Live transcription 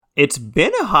It's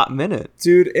been a hot minute.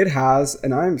 Dude, it has,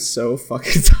 and I'm so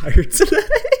fucking tired today.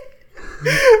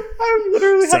 I've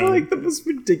literally had like the most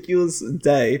ridiculous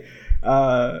day.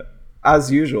 As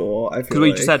usual, I feel because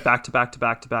we just had back to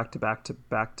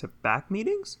back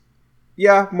meetings.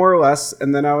 Yeah, more or less.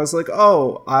 And then I was like,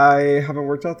 oh, I haven't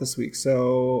worked out this week,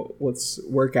 so let's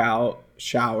work out,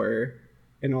 shower,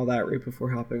 and all that right before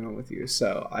hopping on with you.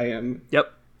 So I am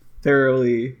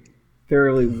thoroughly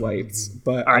wiped.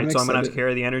 But all right, so I'm gonna have to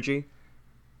carry the energy.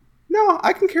 No,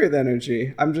 I can carry the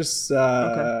energy. I'm just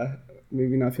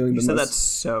maybe not feeling the most. That's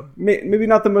so. Maybe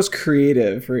not the most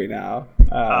creative right now.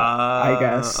 I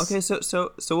guess. Okay,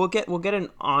 so we'll get an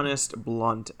honest,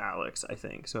 blunt Alex, I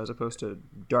think. So as opposed to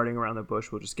darting around the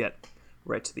bush, we'll just get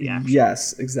right to the action.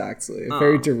 Yes, exactly.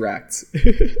 Very direct.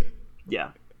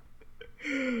 Yeah.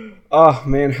 Oh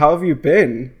man, how have you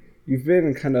been? You've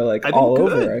been kind of like all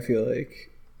over, I feel like.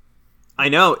 I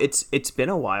know, it's been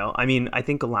a while. I mean, I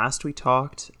think last we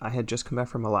talked, I had just come back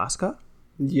from Alaska.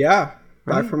 Yeah,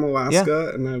 back from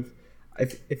Alaska, and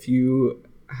if you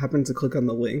happen to click on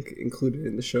the link included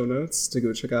in the show notes to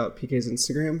go check out PK's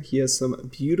Instagram, he has some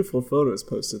beautiful photos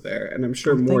posted there, and I'm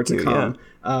sure more to come.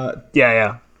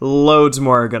 Yeah. Loads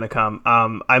more are gonna come.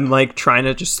 I'm like trying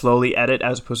to just slowly edit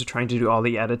as opposed to trying to do all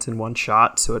the edits in one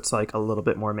shot, so it's like a little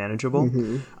bit more manageable.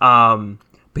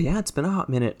 But yeah, it's been a hot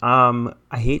minute. I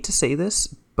hate to say this,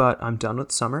 but I'm done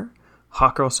with summer.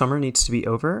 Hot girl summer needs to be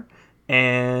over,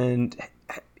 and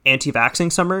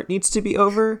anti-vaxxing summer needs to be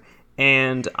over,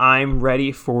 and I'm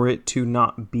ready for it to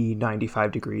not be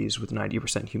 95 degrees with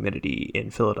 90% humidity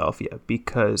in Philadelphia,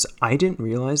 because I didn't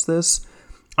realize this.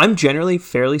 I'm generally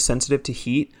fairly sensitive to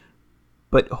heat,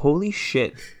 but holy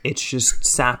shit, it's just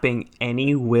sapping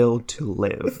any will to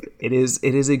live. It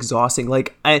is exhausting.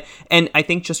 Like I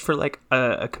think just for like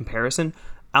a comparison,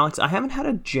 Alex, I haven't had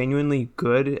a genuinely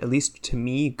good, at least to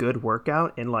me, good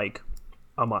workout in like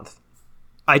a month.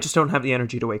 I just don't have the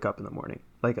energy to wake up in the morning,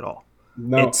 like at all.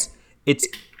 No. It's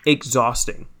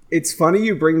exhausting. It's funny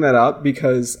you bring that up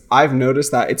because I've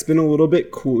noticed that it's been a little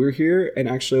bit cooler here and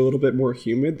actually a little bit more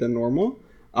humid than normal.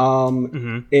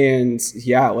 And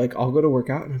yeah, like I'll go to work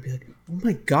out and I'll be like, oh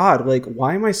my God, like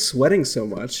why am I sweating so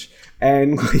much?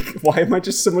 And like, why am I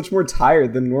just so much more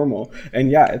tired than normal? And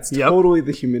yeah, it's totally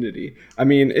the humidity. I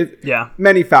mean,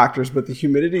 many factors, but the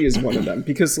humidity is one of them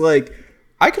because like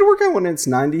I could work out when it's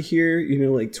 90 here, you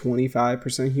know, like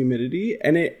 25% humidity,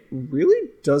 and it really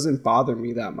doesn't bother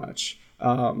me that much.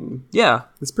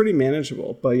 It's pretty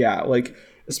manageable, but yeah, like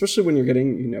especially when you're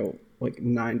getting, you know, like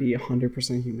 90,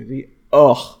 100% humidity.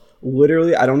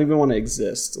 Literally, I don't even want to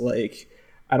exist. Like,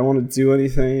 I don't want to do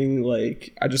anything.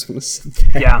 Like, I just want to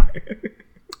sit there. Yeah.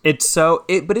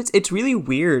 But it's really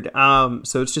weird.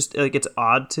 So it's just like, it's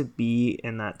odd to be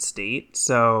in that state.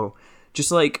 So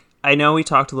just like, I know we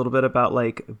talked a little bit about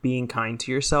like being kind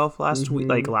to yourself last week,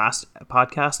 like last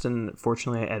podcast. And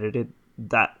fortunately I edited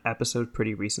that episode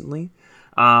pretty recently.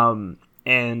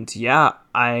 And yeah,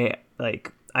 I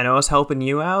know I was helping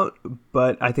you out,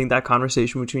 but I think that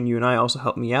conversation between you and I also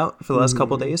helped me out for the last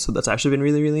couple of days. So that's actually been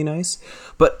really, really nice.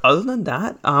 But other than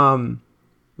that,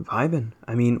 vibing.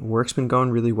 I mean, work's been going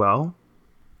really well.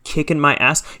 Kicking my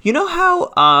ass. You know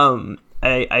how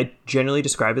I generally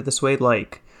describe it this way?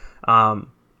 Like,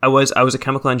 I was a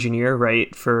chemical engineer,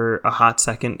 right, for a hot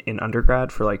second in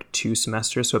undergrad for like 2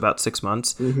 semesters, so about 6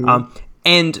 months.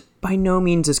 And by no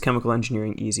means is chemical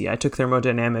engineering easy. I took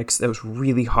thermodynamics. That was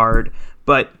really hard,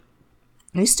 but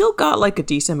I still got like a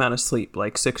decent amount of sleep,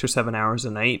 like 6 or 7 hours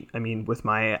a night. I mean, with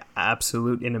my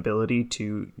absolute inability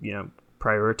to, you know,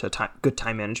 prioritize good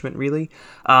time management, really.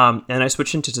 And I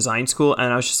switched into design school,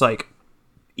 and I was just like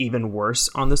even worse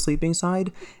on the sleeping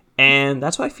side. And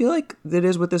that's what I feel like it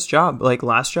is with this job. Like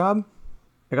last job,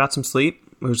 I got some sleep.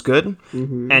 It was good.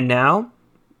 And now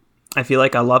I feel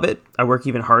like I love it. I work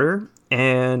even harder.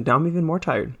 And now I'm even more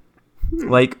tired.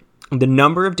 Like the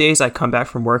number of days I come back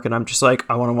from work and I'm just like,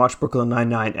 I want to watch Brooklyn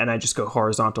Nine-Nine, and I just go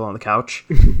horizontal on the couch.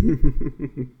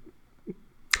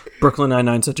 Brooklyn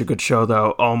Nine-Nine's such a good show,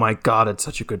 though. Oh my God, it's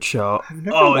such a good show.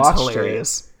 It's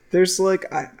hilarious. There's like,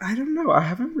 I don't know. I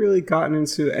haven't really gotten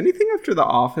into anything after The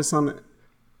Office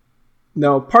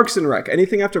No, Parks and Rec.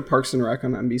 Anything after Parks and Rec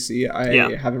on NBC,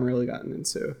 I haven't really gotten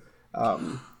into.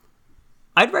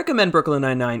 I'd recommend Brooklyn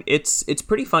Nine-Nine. It's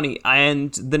pretty funny,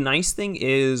 and the nice thing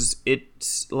is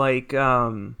it's like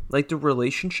the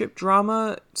relationship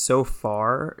drama so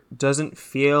far doesn't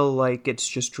feel like it's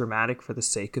just dramatic for the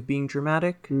sake of being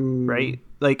dramatic, right?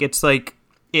 Like it's like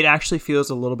it actually feels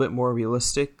a little bit more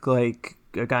realistic. Like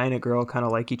a guy and a girl kind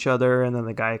of like each other, and then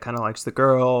the guy kind of likes the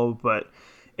girl, but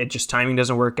it just timing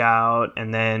doesn't work out.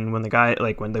 And then when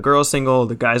the girl's single,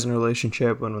 the guy's in a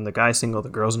relationship. When the guy's single, the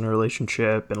girl's in a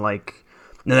relationship. And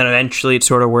then eventually it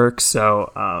sort of works.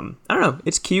 So I don't know.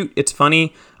 It's cute. It's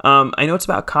funny. I know it's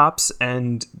about cops,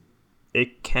 and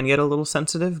it can get a little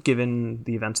sensitive given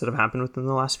the events that have happened within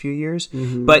the last few years.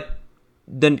 Mm-hmm. But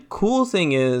the cool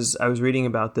thing is, I was reading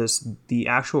about this, the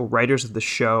actual writers of the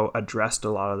show addressed a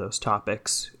lot of those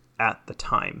topics at the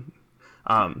time.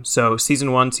 So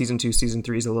season 1, season 2, season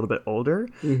 3 is a little bit older.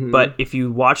 Mm-hmm. But if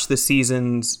you watch the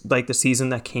seasons, like the season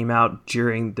that came out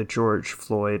during the George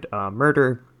Floyd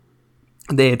murder,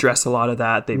 they address a lot of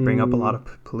that. They bring up a lot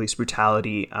of police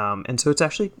brutality. And so it's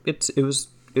actually,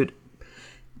 it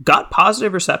got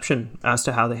positive reception as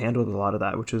to how they handled a lot of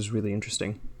that, which was really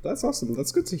interesting. That's awesome.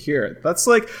 That's good to hear. That's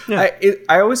like, yeah.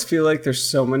 I always feel like there's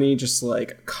so many just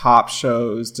like cop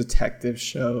shows, detective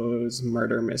shows,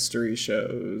 murder mystery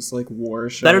shows, like war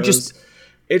shows that are just,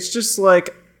 it's just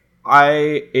like,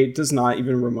 it does not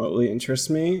even remotely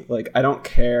interest me. Like, I don't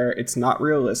care. It's not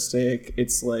realistic.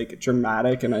 It's like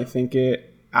dramatic. And I think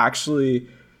it actually,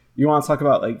 you want to talk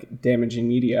about like damaging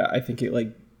media. I think it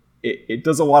like, it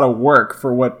does a lot of work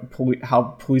for how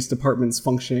police departments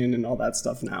function and all that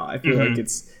stuff now. I feel like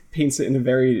it's paints it in a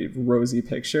very rosy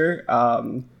picture.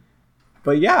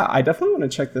 But yeah, I definitely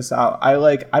want to check this out.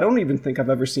 I don't even think I've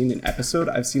ever seen an episode.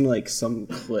 I've seen like some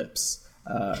clips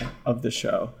of the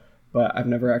show, but I've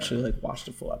never actually like watched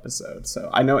a full episode.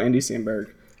 So I know Andy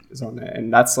Samberg is on it,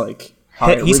 and that's like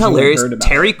he's hilarious.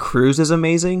 Terry Crews is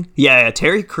amazing. Yeah,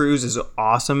 Terry Crews is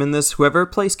awesome in this. Whoever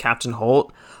plays Captain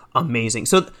Holt, amazing.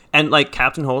 So, and like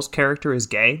Captain Holt's character is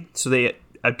gay, so they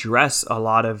address a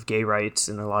lot of gay rights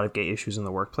and a lot of gay issues in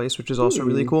the workplace, which is also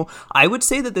really cool. I would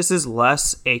say that this is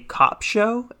less a cop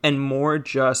show and more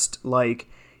just like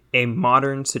a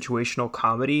modern situational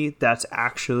comedy that's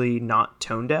actually not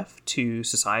tone deaf to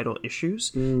societal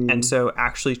issues, and so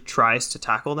actually tries to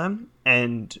tackle them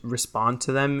and respond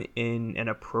to them in an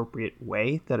appropriate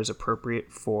way that is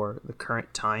appropriate for the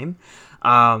current time.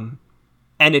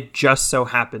 And it just so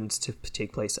happens to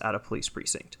take place at a police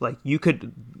precinct. Like, you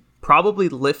could probably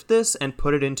lift this and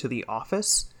put it into The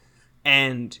Office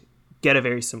and get a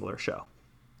very similar show.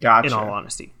 Gotcha. In all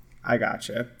honesty. I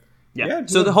gotcha. Yeah.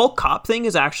 So the whole cop thing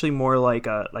is actually more like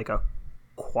a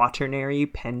quaternary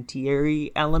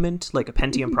Pentiary element, like a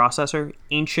Pentium processor,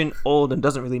 ancient, old, and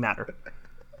doesn't really matter.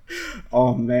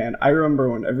 Oh man, I remember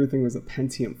when everything was a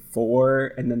Pentium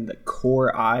 4 and then the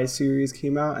Core i series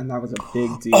came out, and that was a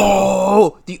big deal.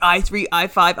 Oh, the i3,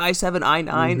 i5, i7, i9.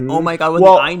 Mm-hmm. Oh my god, when the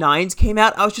i9s came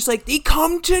out, I was just like, they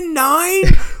come to 9?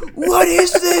 What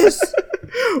is this?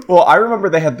 Well, I remember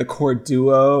they had the Core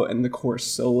Duo and the Core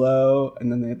Solo,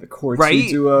 and then they had the Core 2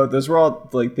 Duo. Those were all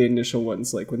like the initial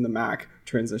ones, like when the Mac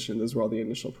transitioned, those were all the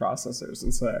initial processors,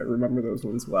 and so I remember those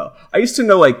ones well. I used to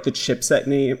know like the chipset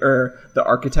name or the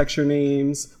architecture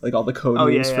names, like all the code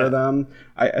names for them.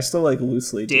 I still like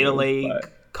loosely Data Lake,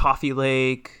 Coffee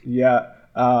Lake. Yeah.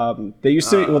 They used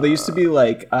to be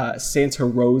like Santa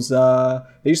Rosa.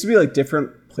 They used to be like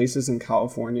different places in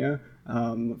California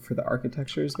for the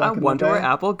architectures back in the day. I wonder where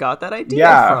Apple got that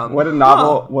idea from. What a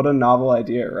novel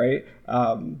idea, right?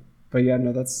 But yeah,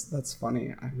 no, that's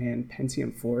funny. Man,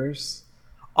 Pentium 4s.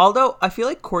 Although I feel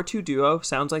like Core 2 Duo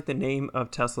sounds like the name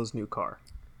of Tesla's new car.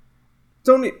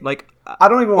 I don't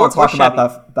even want to talk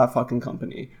about that fucking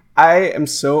company. I am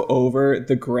so over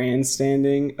the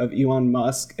grandstanding of Elon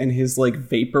Musk and his like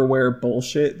vaporware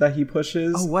bullshit that he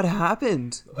pushes. Oh, what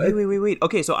happened? Wait.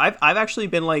 Okay, so I've actually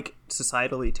been like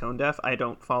societally tone deaf. I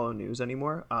don't follow news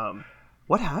anymore.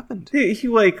 What happened? He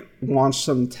like launched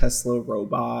some Tesla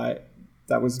robot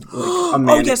that was like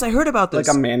oh yes, I heard about this.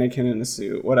 Like a mannequin in a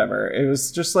suit, whatever.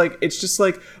 It's just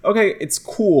like okay, it's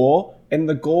cool and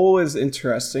the goal is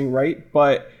interesting, right?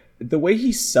 But the way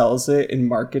he sells it and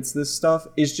markets this stuff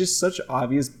is just such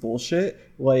obvious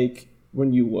bullshit. Like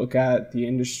when you look at the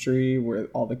industry where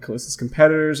all the closest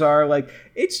competitors are, like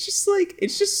it's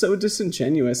just so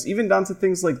disingenuous. Even down to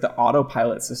things like the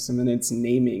autopilot system and its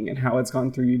naming and how it's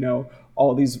gone through,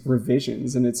 all these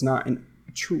revisions, and it's not a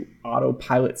true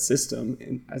autopilot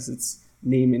system as its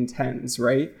name intends,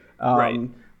 right? Right.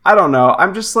 I don't know.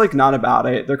 I'm just like not about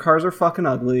it. Their cars are fucking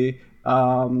ugly.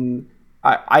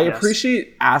 I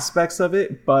appreciate aspects of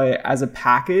it, but as a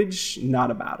package,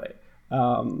 not about it.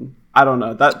 I don't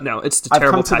know. It's a terrible.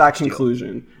 I've come to that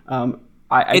conclusion.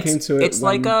 I came to it. It's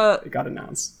when it got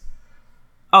announced.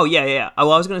 Oh yeah.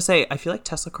 Well, I was gonna say, I feel like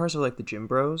Tesla cars are like the gym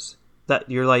bros that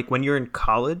you're like when you're in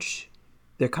college,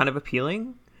 they're kind of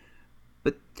appealing,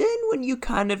 but then when you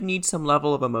kind of need some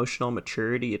level of emotional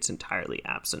maturity, it's entirely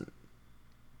absent.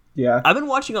 Yeah. I've been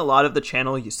watching a lot of the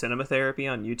channel Cinema Therapy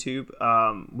on YouTube,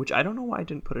 which I don't know why I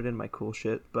didn't put it in my cool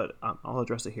shit, but I'll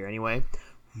address it here anyway.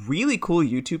 Really cool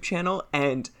YouTube channel,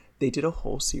 and they did a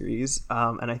whole series,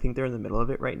 and I think they're in the middle of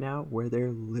it right now, where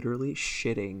they're literally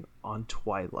shitting on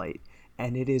Twilight,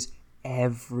 and it is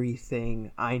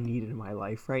everything I need in my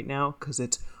life right now because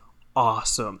it's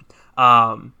awesome.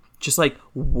 Just like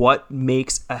what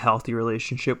makes a healthy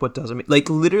relationship, what doesn't,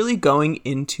 like literally going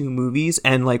into movies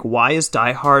and like why is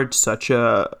Die Hard such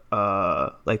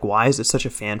a like why is it such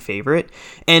a fan favorite?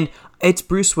 And it's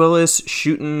Bruce Willis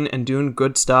shooting and doing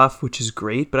good stuff, which is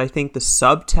great, but I think the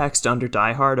subtext under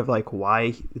Die Hard of like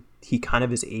why he kind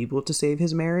of is able to save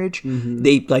his marriage,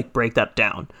 they like break that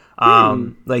down.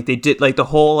 Like they did like the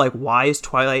whole like why is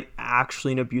Twilight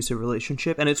actually an abusive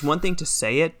relationship, and it's one thing to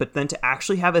say it, but then to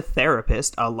actually have a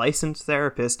therapist, a licensed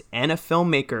therapist, and a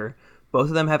filmmaker, both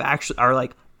of them are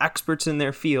like experts in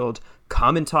their field,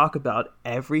 come and talk about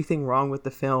everything wrong with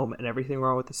the film and everything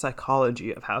wrong with the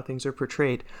psychology of how things are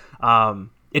portrayed.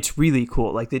 It's really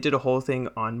cool. Like they did a whole thing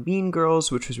on Mean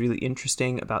Girls, which was really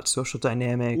interesting about social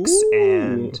dynamics. Ooh.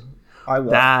 And I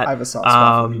love that. I have a soft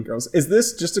spot for Mean Girls. Is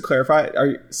this, just to clarify, are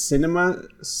you Cinema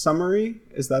Summary?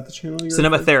 Is that the channel you're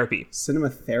Cinema Therapy. Cinema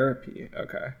Therapy.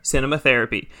 Okay. Cinema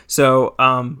Therapy. So,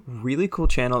 really cool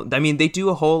channel. I mean, they do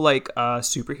a whole like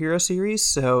superhero series.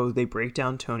 So they break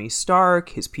down Tony Stark,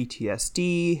 his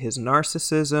PTSD, his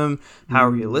narcissism, how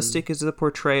realistic is the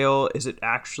portrayal? Is it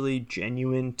actually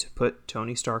genuine to put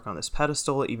Tony Stark on this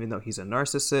pedestal, even though he's a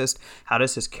narcissist? How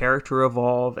does his character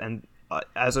evolve? And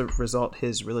as a result,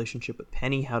 his relationship with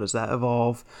Penny, how does that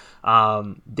evolve?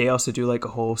 They also do like a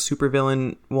whole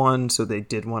supervillain one. So they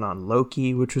did one on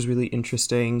Loki, which was really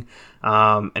interesting.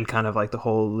 And kind of like the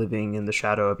whole living in the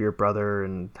shadow of your brother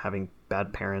and having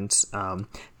bad parents.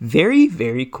 Very,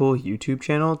 very cool YouTube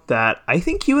channel that I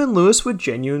think you and Lewis would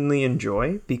genuinely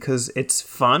enjoy because it's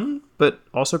fun, but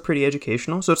also pretty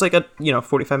educational. So it's like a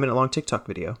 45-minute long TikTok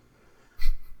video.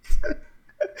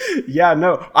 Yeah,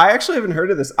 no, I actually haven't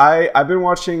heard of this. I've been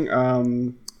watching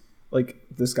like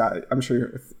this guy, I'm sure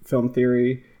you're Film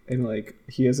Theory, and like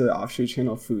he has an offshoot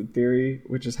channel, Food Theory,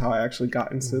 which is how I actually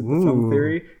got into the film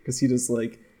theory, because he does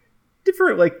like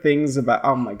different like things about,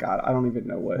 oh my god, I don't even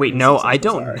know what. Wait, no, I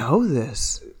don't know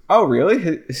this. Oh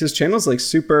really? His channel is like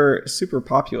super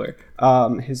popular.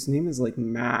 His name is like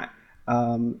Matt.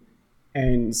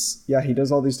 And yeah, he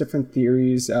does all these different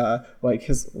theories. Like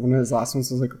one of his last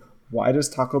ones was like, why does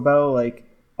Taco Bell like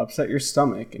upset your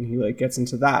stomach? And he like gets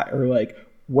into that. Or like,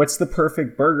 what's the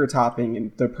perfect burger topping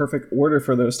and the perfect order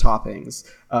for those toppings?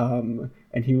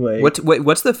 And he like,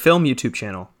 what's the film YouTube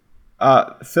channel?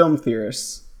 Film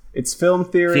Theorists. It's Film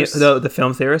Theorists. The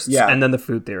Film Theorists, yeah, and then the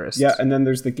Food Theorists. Yeah, and then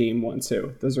there's the game one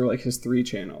too. Those are like his 3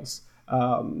 channels.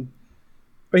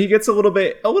 But he gets a little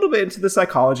bit into the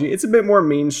psychology. It's a bit more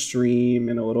mainstream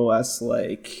and a little less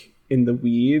like in the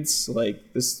weeds.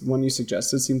 Like this one you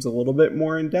suggested seems a little bit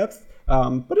more in depth,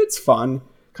 but it's fun,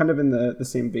 kind of in the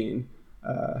same vein,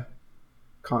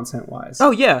 content wise.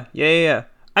 Oh yeah.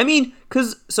 I mean,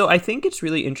 so I think it's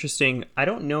really interesting. I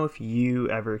don't know if you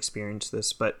ever experienced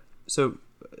this, but so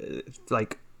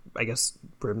like I guess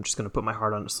I'm just gonna put my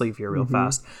heart on a sleeve here real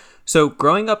fast. So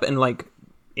growing up in like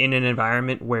in an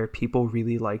environment where people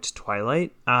really liked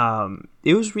Twilight,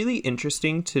 it was really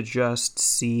interesting to just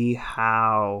see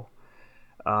how.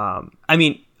 I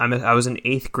mean, I was in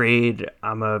 8th grade.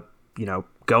 I'm a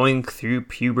going through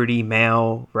puberty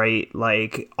male, right?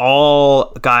 Like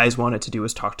all guys wanted to do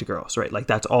was talk to girls, right? Like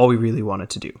that's all we really wanted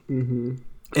to do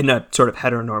in a sort of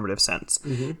heteronormative sense.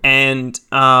 And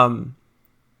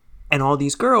all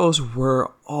these girls were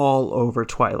all over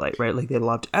Twilight, right? Like they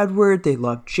loved Edward, they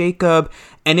loved Jacob,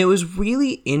 and it was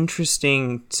really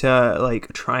interesting to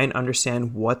like try and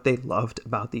understand what they loved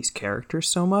about these characters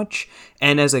so much.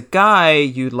 And as a guy,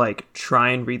 you'd like try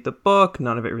and read the book,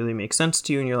 none of it really makes sense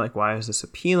to you, and you're like, why is this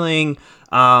appealing?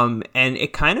 And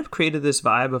it kind of created this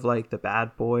vibe of like the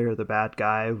bad boy or the bad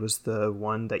guy was the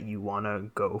one that you want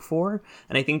to go for.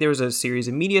 And I think there was a series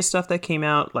of media stuff that came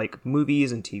out, like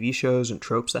movies and TV shows and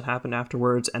tropes that happened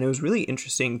afterwards. And it was really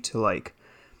interesting to like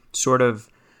sort of,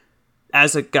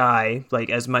 as a guy,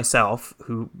 like as myself,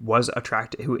 who is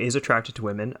attracted to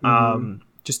women,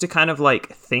 just to kind of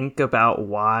like think about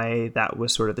why that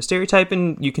was sort of the stereotype.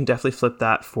 And you can definitely flip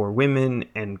that for women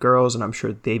and girls, and I'm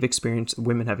sure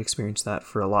women have experienced that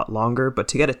for a lot longer, but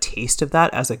to get a taste of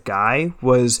that as a guy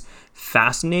was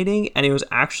fascinating. And it was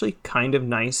actually kind of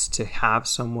nice to have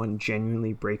someone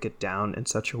genuinely break it down in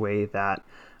such a way that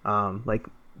like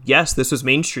yes, this was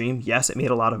mainstream. Yes, it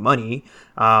made a lot of money.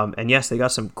 And yes, they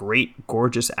got some great,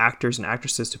 gorgeous actors and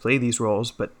actresses to play these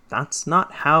roles, but that's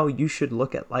not how you should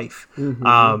look at life.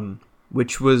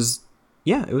 Which was,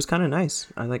 yeah, it was kind of nice.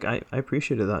 I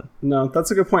appreciated that. No,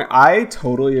 that's a good point. I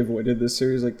totally avoided this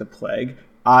series like the plague.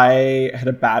 I had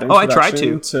a bad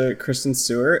introduction to Kristen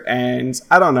Stewart, and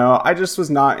I don't know, I just was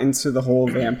not into the whole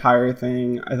vampire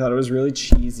thing. I thought it was really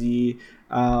cheesy.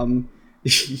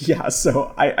 Yeah,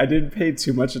 so I didn't pay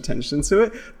too much attention to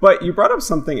it. But you brought up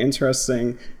something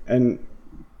interesting, and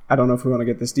I don't know if we want to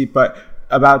get this deep, but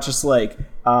about just like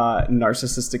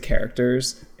narcissistic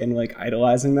characters and like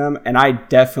idolizing them. And I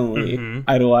definitely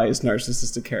idolized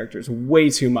narcissistic characters way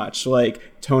too much, like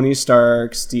Tony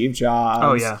Stark, Steve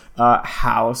Jobs,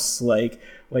 House. Like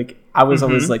I was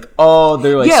always like, oh,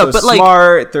 they're like so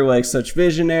smart, they're like such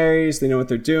visionaries, they know what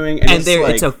they're doing, and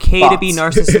it's okay to be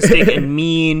narcissistic and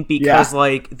mean because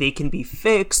like they can be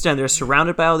fixed, and they're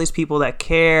surrounded by all these people that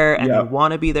care and they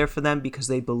want to be there for them because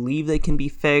they believe they can be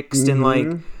fixed. And like,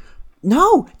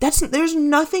 no, there's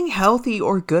nothing healthy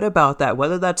or good about that.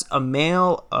 Whether that's a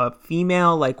male, a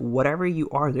female, like whatever you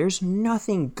are, there's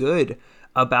nothing good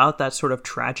about that sort of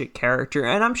tragic character.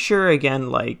 And I'm sure, again,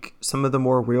 like some of the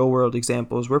more real world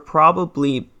examples were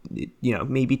probably, you know,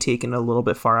 maybe taken a little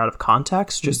bit far out of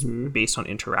context just based on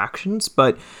interactions.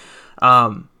 But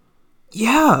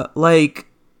yeah, like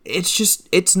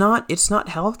it's not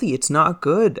healthy. It's not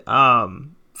good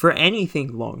for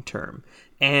anything long term.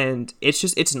 And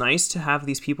it's nice to have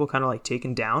these people kind of like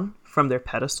taken down from their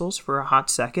pedestals for a hot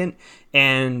second.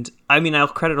 And I mean, I'll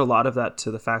credit a lot of that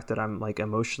to the fact that I'm like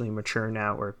emotionally mature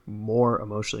now, or more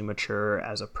emotionally mature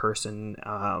as a person.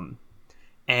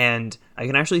 And I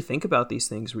can actually think about these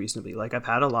things reasonably. Like I've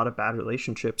had a lot of bad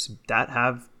relationships that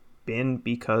have been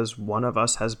because one of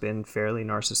us has been fairly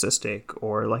narcissistic,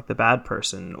 or like the bad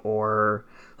person, or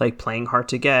like playing hard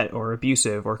to get, or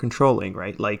abusive, or controlling,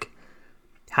 right? Like,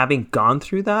 having gone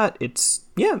through that, it's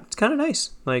kind of nice.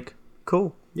 Like,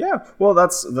 cool. Yeah. Well,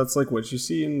 that's like what you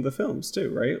see in the films too,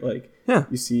 right? Like,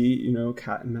 you see, you know,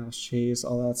 cat and mouse chase,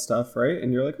 all that stuff, right?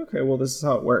 And you're like, okay, well, this is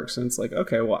how it works. And it's like,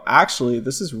 okay, well, actually,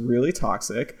 this is really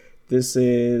toxic. This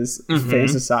is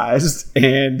fantasized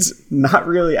and not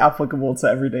really applicable to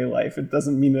everyday life. It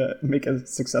doesn't mean to make a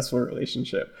successful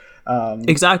relationship.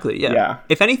 Exactly. Yeah.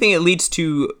 If anything, it leads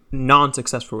to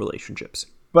non-successful relationships.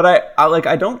 But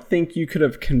I don't think you could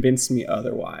have convinced me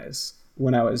otherwise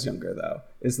when I was younger, though,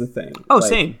 is the thing. Oh, like,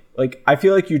 same. Like, I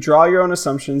feel like you draw your own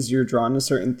assumptions, you're drawn to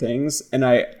certain things, and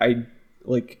I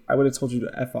would have told you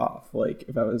to F off. Like,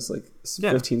 if I was like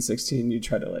 15, 16, you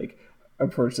try to like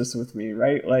approach this with me,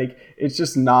 right? Like, it's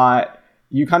just not,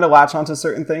 you kind of latch onto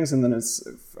certain things, and then it's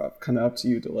kind of up to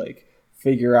you to like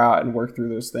figure out and work through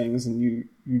those things, and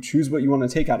you choose what you want to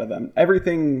take out of them.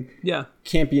 Everything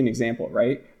can't be an example,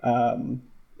 right?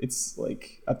 It's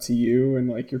like up to you and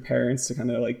like your parents to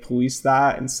kind of like police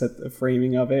that and set the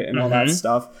framing of it and all that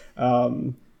stuff.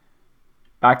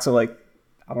 Back to like,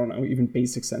 I don't know, even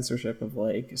basic censorship of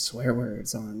like swear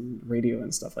words on radio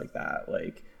and stuff like that.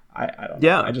 Like, I don't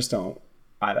know. I just don't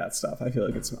buy that stuff. I feel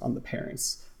like it's on the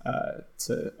parents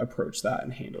to approach that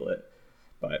and handle it.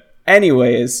 But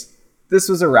anyways, this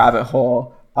was a rabbit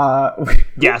hole.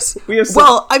 Yes.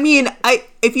 Well, I mean,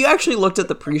 if you actually looked at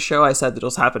the pre-show, I said that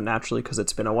it'll happen naturally because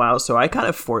it's been a while, so I kind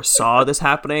of foresaw this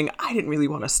happening. I didn't really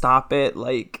want to stop it.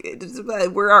 Like,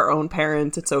 we're our own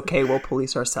parents. It's okay. We'll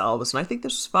police ourselves, and I think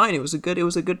this was fine. It was a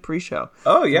good pre-show.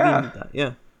 Oh yeah,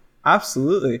 yeah,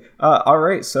 absolutely. All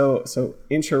right, so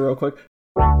intro real quick.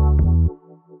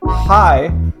 Hi,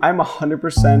 I'm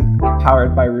 100%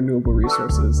 powered by renewable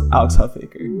resources. Alex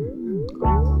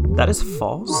Huffaker. That is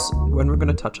false. When we're going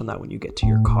to touch on that when you get to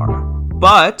your car.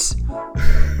 But,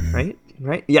 right?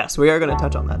 Yes, we are going to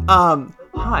touch on that.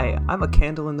 Hi, I'm a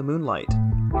candle in the moonlight.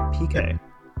 PK.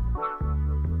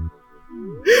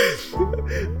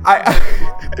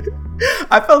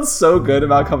 I felt so good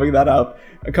about coming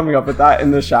up with that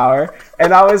in the shower.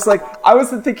 And I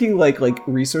wasn't thinking like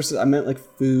resources. I meant like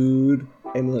food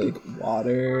and like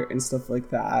water and stuff like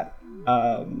that.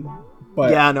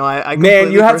 But yeah, no, I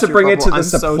man, you had to bring it to the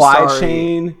supply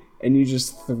chain, and you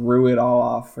just threw it all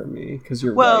off for me because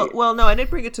you're right. Well, no, I didn't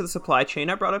bring it to the supply chain.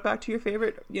 I brought it back to your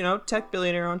favorite, you know, tech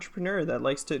billionaire entrepreneur that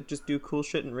likes to just do cool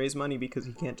shit and raise money because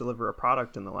he can't deliver a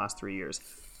product in the last 3 years.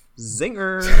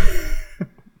 Zinger.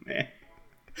 Man.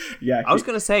 Yeah, I was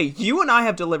gonna say you and I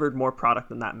have delivered more product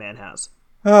than that man has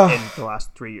in the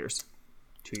last 3 years,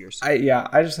 2 years. I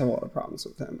just have a lot of problems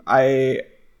with him.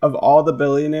 Of all the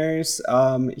billionaires,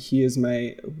 he is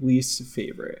my least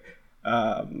favorite.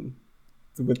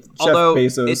 With Jeff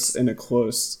Bezos in a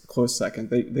close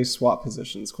second. They swap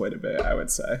positions quite a bit, I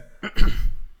would say.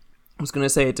 I was going to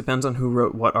say it depends on who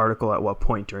wrote what article at what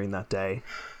point during that day.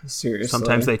 Seriously.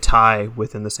 Sometimes they tie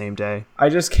within the same day. I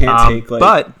just can't take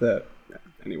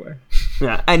anyway.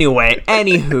 Yeah. Anyway,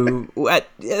 anywho,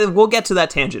 we'll get to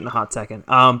that tangent in a hot second.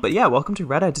 But yeah, welcome to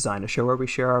Red Eye Design, a show where we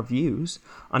share our views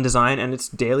on design and its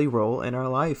daily role in our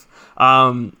life.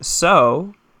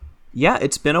 So yeah,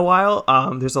 it's been a while.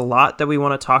 There's a lot that we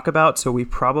want to talk about, so we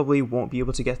probably won't be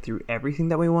able to get through everything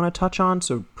that we want to touch on.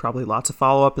 So probably lots of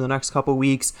follow up in the next couple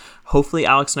weeks. Hopefully,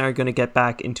 Alex and I are going to get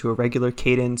back into a regular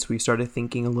cadence. We've started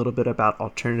thinking a little bit about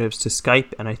alternatives to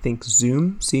Skype, and I think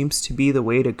Zoom seems to be the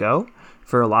way to go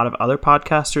for a lot of other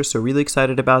podcasters, so really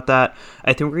excited about that.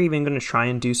 I think we're even going to try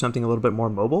and do something a little bit more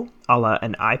mobile, a la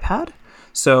an iPad.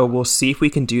 So we'll see if we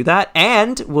can do that,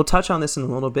 and we'll touch on this in a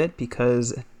little bit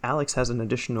because Alex has an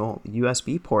additional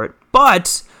USB port.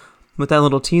 But with that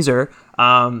little teaser,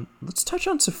 let's touch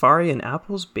on Safari and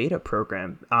Apple's beta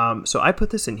program. So I put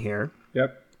this in here.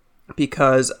 Yep.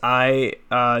 Because I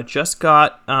just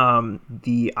got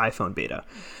the iPhone beta.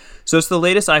 So it's the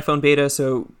latest iPhone beta.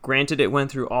 So granted, it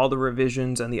went through all the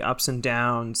revisions and the ups and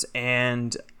downs,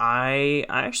 and I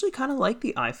actually kind of like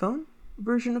the iPhone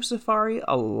version of Safari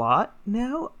a lot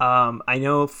now. I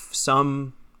know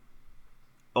some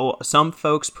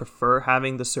folks prefer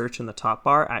having the search in the top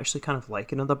bar. I actually kind of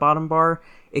like it in the bottom bar.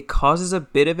 It causes a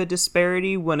bit of a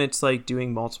disparity when it's like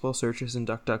doing multiple searches in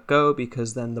DuckDuckGo,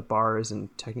 because then the bar is in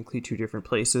technically two different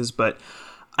places. But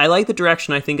I like the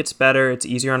direction. I think it's better. It's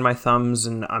easier on my thumbs,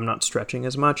 and I'm not stretching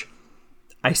as much.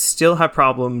 I still have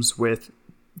problems with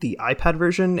the iPad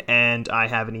version, and I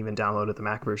haven't even downloaded the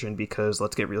Mac version because,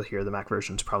 let's get real here, the Mac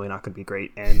version is probably not going to be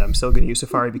great, and I'm still going to use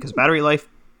Safari because battery life,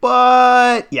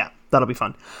 but yeah, that'll be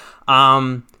fun.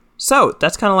 So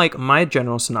that's kind of like my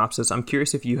general synopsis. I'm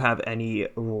curious if you have any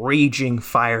raging,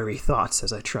 fiery thoughts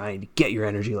as I try and get your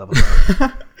energy level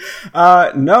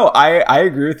up. No, I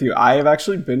agree with you. I have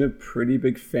actually been a pretty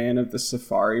big fan of the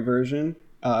Safari version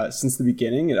since the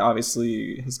beginning. It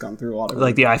obviously has gone through a lot of...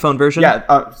 Like the iPhone version? Yeah,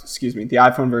 the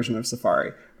iPhone version of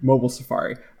Safari, mobile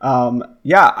Safari.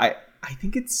 I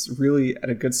think it's really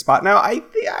at a good spot. Now, I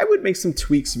would make some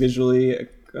tweaks visually,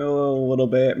 a little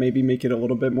bit, maybe make it a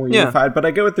little bit more unified, but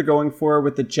I get what they're going for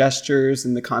with the gestures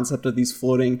and the concept of these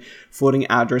floating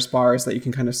address bars that you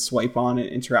can kind of swipe on and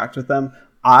interact with them.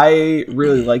 I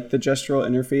really like the gestural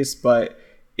interface, but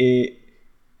it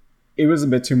was a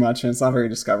bit too much, and it's not very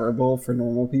discoverable for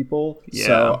normal people. Yeah.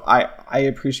 So I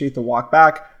appreciate the walk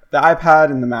back. The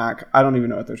iPad and the Mac, I don't even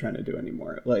know what they're trying to do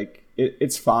anymore. Like,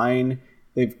 it's fine.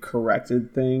 They've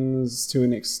corrected things to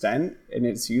an extent, and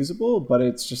it's usable, but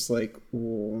it's just like,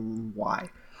 why?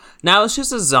 Now it's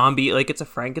just a zombie, like it's a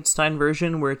Frankenstein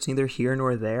version where it's neither here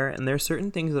nor there, and there are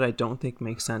certain things that I don't think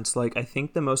make sense. Like, I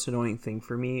think the most annoying thing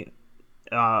for me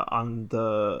on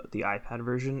the iPad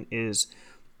version is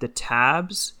the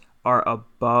tabs are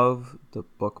above the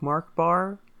bookmark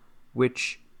bar,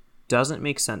 which doesn't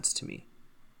make sense to me.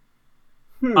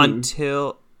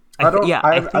 Until... I don't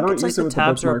use it with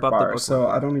the bookmark bar, so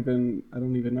I don't even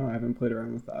know. I haven't played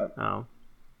around with that. Oh,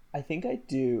 I think I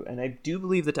do, and I do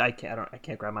believe that I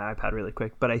can't grab my iPad really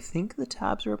quick, but I think the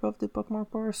tabs are above the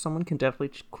bookmark bar. Someone can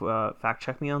definitely fact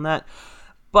check me on that.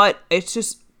 But it's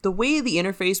just the way the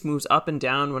interface moves up and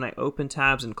down when I open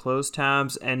tabs and close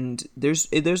tabs, and there's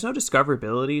no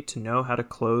discoverability to know how to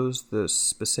close the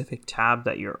specific tab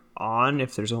that you're on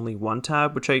if there's only one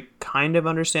tab, which I kind of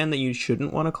understand that you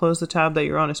shouldn't want to close the tab that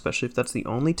you're on, especially if that's the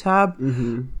only tab.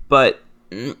 Mm-hmm. But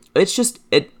it's just,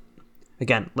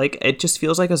 again, like, it just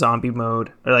feels like a zombie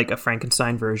mode, or like a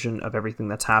Frankenstein version of everything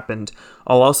that's happened.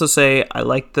 I'll also say I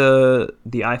like the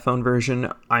iPhone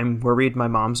version. I'm worried my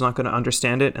mom's not going to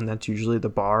understand it, and that's usually the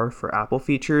bar for Apple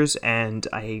features, and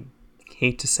I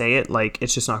hate to say it, like,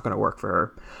 it's just not going to work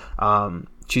for her.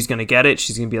 She's going to get it.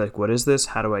 She's going to be like, what is this?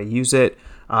 How do I use it?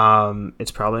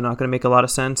 It's probably not going to make a lot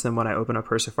of sense. Then when I open up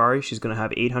her Safari, she's going to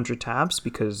have 800 tabs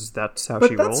because that's how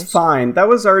she rolls. That's fine. That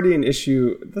was already an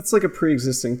issue. That's like a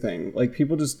pre-existing thing. Like,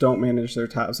 people just don't manage their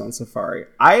tabs on Safari.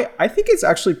 I think it's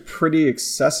actually pretty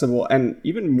accessible, and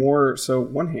even more so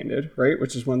one-handed, right?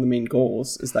 Which is one of the main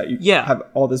goals, is that you have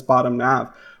all this bottom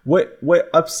nav. What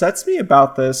upsets me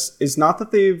about this is not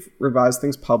that they've revised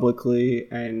things publicly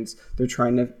and they're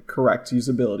trying to correct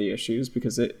usability issues,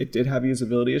 because it did have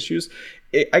usability issues.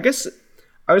 I guess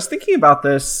I was thinking about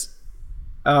this.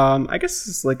 I guess this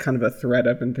is like kind of a thread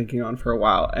I've been thinking on for a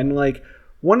while. And like,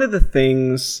 one of the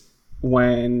things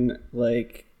when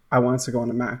like I wanted to go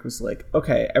on a Mac was like,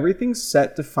 okay, everything's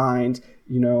set, defined,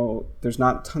 you know, there's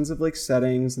not tons of like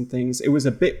settings and things. It was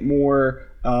a bit more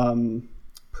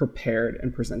prepared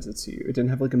and presented to you. It didn't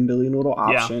have like a million little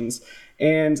options.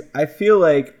 And I feel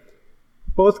like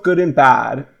both good and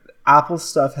bad, Apple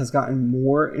stuff has gotten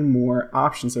more and more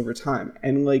options over time.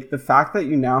 And like the fact that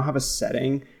you now have a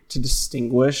setting to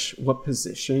distinguish what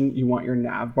position you want your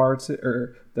nav bar to,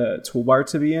 or the toolbar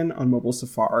to be in on mobile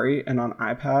Safari, and on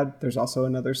iPad, there's also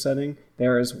another setting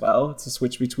there as well. It's a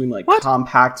switch between like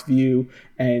compact view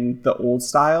and the old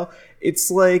style.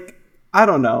 It's like, I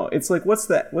don't know. It's like, what's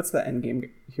the end game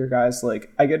here, guys?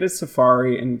 Like, I get it's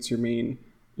Safari and it's your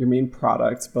main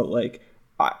product, but like,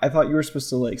 I thought you were supposed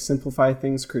to like simplify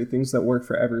things, create things that work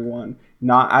for everyone,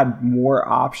 not add more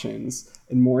options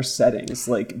and more settings.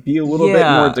 Like, be a little bit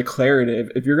more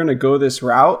declarative. If you're gonna go this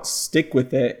route, stick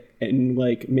with it and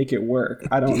like make it work.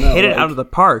 I don't know. Hit it out of the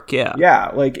park. Yeah. Yeah.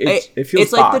 Like it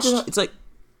feels it's like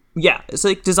it's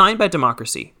like designed by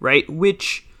democracy, right?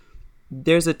 Which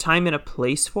there's a time and a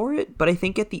place for it, but I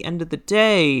think at the end of the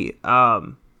day,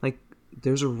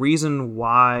 there's a reason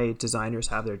why designers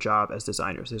have their job as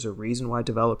designers. There's a reason why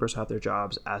developers have their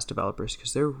jobs as developers,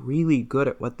 because they're really good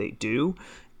at what they do.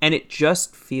 And it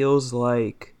just feels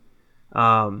like it's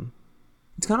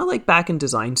kind of like back in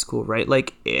design school, right?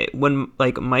 Like when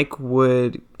like Mike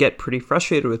would get pretty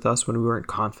frustrated with us when we weren't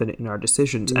confident in our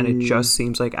decisions. And it just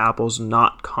seems like Apple's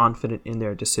not confident in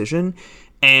their decision.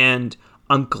 And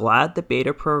I'm glad the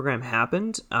beta program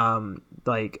happened.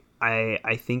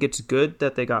 I think it's good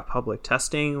that they got public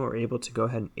testing or able to go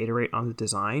ahead and iterate on the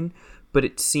design, but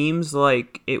it seems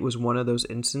like it was one of those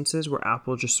instances where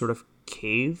Apple just sort of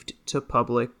caved to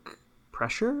public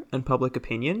pressure and public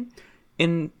opinion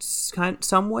in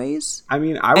some ways. I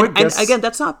mean, I would guess... And again,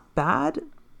 that's not bad,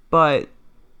 but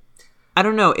I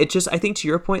don't know. It just, I think to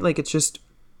your point, like it's just,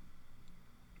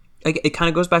 it kind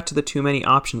of goes back to the too many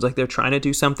options. Like they're trying to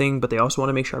do something, but they also want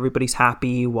to make sure everybody's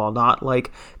happy while not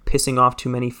like pissing off too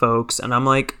many folks. And I'm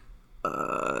like,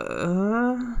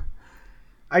 I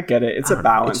get it. It's a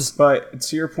balance, but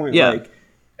to your point, like,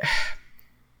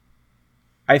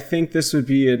 I think this would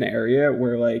be an area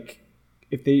where like,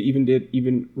 if they even did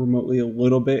even remotely a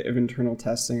little bit of internal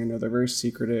testing, I know they're very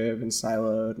secretive and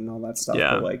siloed and all that stuff,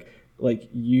 but like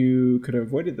you could have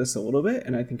avoided this a little bit,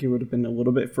 and I think it would have been a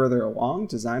little bit further along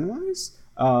design wise,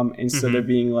 instead of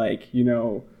being like,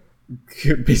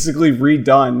 basically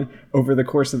redone over the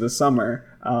course of the summer,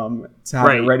 to have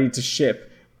it ready to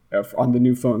ship on the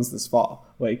new phones this fall,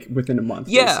 like within a month,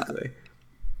 basically.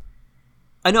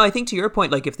 I know, I think to your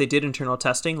point, like if they did internal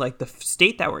testing, like the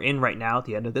state that we're in right now at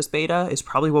the end of this beta is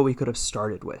probably what we could have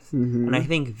started with. And I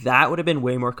think that would have been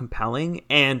way more compelling.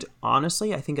 And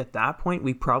honestly, I think at that point,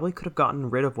 we probably could have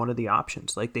gotten rid of one of the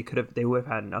options. Like they would have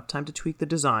had enough time to tweak the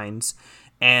designs,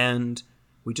 and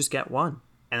we just get one.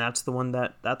 And that's the one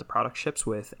that the product ships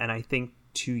with. And I think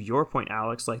to your point,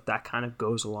 Alex, like that kind of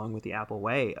goes along with the Apple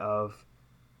way of,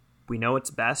 we know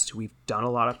it's best. We've done a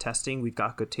lot of testing. We've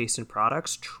got good taste in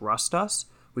products. Trust us.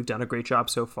 We've done a great job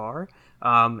so far.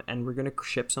 And we're going to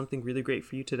ship something really great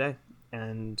for you today.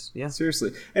 And yeah.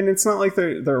 Seriously. And it's not like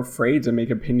they're afraid to make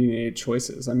opinionated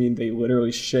choices. I mean, they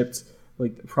literally shipped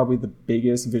like probably the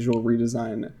biggest visual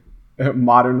redesign,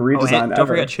 modern redesign ever. Don't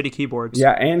forget shitty keyboards.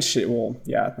 Yeah, and shit. Well,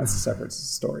 yeah, that's a separate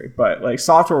story. But like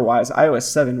software-wise, iOS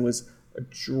 7 was a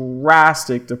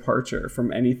drastic departure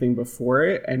from anything before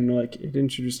it, and like it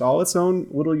introduced all its own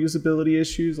little usability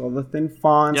issues, all the thin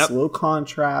fonts, low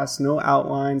contrast, no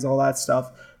outlines, all that stuff,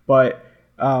 but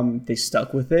they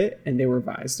stuck with it and they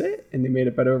revised it and they made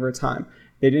it better over time.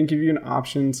 They didn't give you an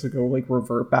option to go like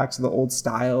revert back to the old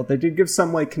style. They did give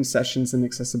some like concessions and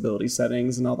accessibility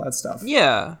settings and all that stuff.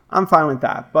 Yeah, I'm fine with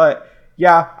that, but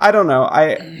yeah, I don't know.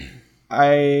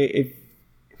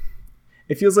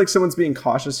 It feels like someone's being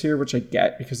cautious here, which I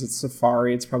get because it's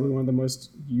Safari. It's probably one of the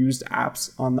most used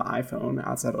apps on the iPhone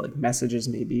outside of like messages,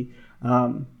 maybe.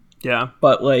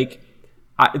 But like,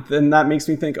 then that makes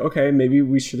me think, okay, maybe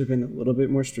we should have been a little bit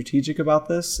more strategic about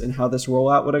this and how this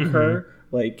rollout would occur.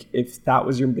 Like if that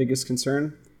was your biggest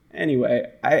concern. Anyway,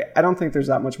 I don't think there's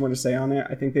that much more to say on it.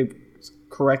 I think they've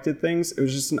corrected things. It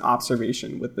was just an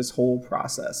observation with this whole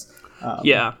process.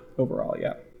 Overall,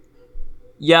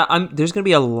 Yeah, there's going to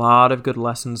be a lot of good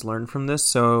lessons learned from this,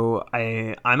 so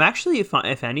I'm actually,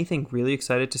 if anything, really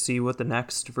excited to see what the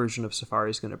next version of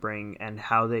Safari is going to bring and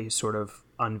how they sort of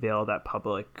unveil that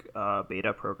public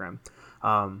beta program.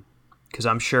 Because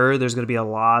I'm sure there's going to be a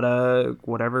lot of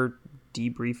whatever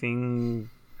debriefing,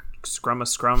 scrum of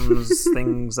scrums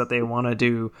things that they want to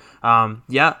do.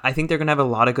 I think they're going to have a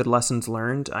lot of good lessons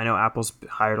learned. I know Apple's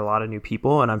hired a lot of new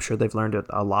people, and I'm sure they've learned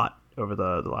a lot over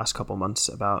the last couple months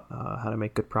about how to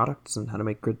make good products and how to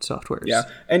make good softwares. Yeah,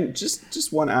 and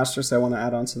just one asterisk I want to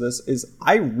add on to this is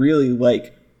I really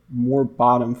like more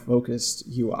bottom-focused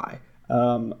UI.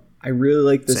 I really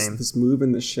like this move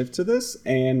and the shift to this,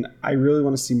 and I really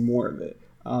want to see more of it.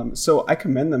 So I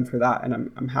commend them for that,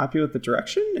 and I'm happy with the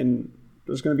direction. And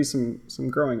there's going to be some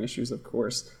growing issues, of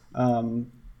course.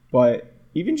 But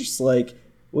even just like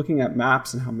looking at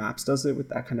Maps and how Maps does it with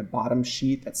that kind of bottom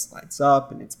sheet that slides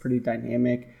up and it's pretty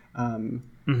dynamic.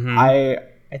 I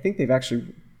think they've actually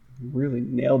really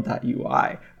nailed that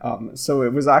UI. So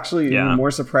it was actually even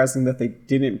more surprising that they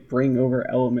didn't bring over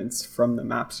elements from the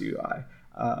Maps UI.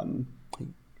 I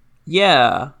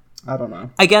don't know.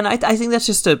 Again, I think that's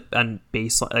just a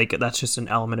baseline. Like that's just an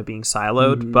element of being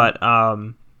siloed. But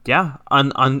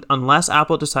unless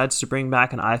Apple decides to bring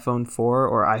back an iPhone 4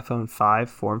 or iPhone 5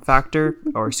 form factor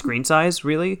or screen size,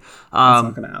 really, that's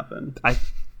not gonna happen. I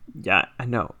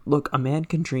know. Look, a man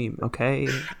can dream. Okay.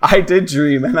 I did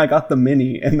dream, and I got the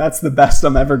mini, and that's the best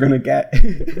I'm ever gonna get.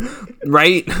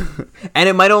 Right. And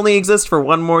it might only exist for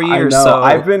one more year. I know. So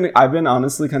I've been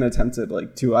honestly kind of tempted.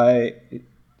 Like, do I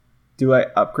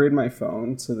upgrade my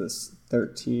phone to this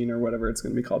 13 or whatever it's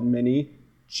going to be called mini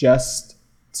just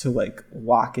to like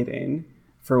lock it in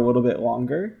for a little bit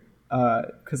longer?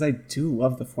 Because I do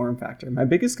love the form factor. My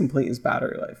biggest complaint is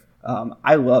battery life.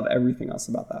 I love everything else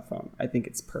about that phone. I think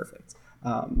it's perfect.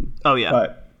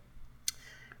 But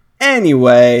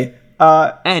anyway,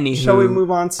 anywho, shall we move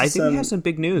on to I think we have some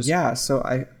big news. Yeah, so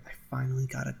I finally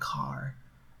got a car.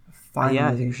 Finally. Yeah,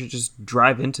 I think we should just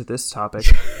drive into this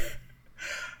topic.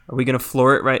 Are we going to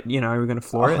floor it right? Are we going to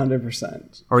floor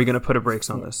 100%. Or are we going to put a brakes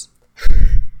on this?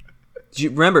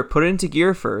 Remember, put it into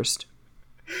gear first.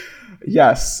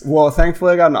 Yes. Well,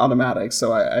 thankfully I got an automatic,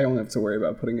 so I only have to worry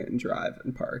about putting it in drive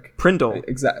and park. Prindle.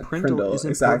 Exactly. Prindle.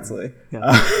 Exactly.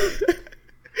 Yeah.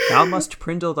 Thou must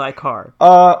prindle thy car.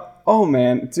 Oh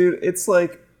man, dude, it's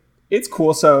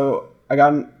cool. So I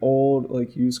got an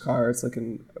old used car. It's like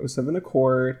an '07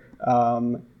 Accord.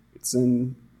 It's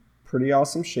in pretty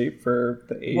awesome shape for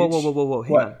the age. Whoa.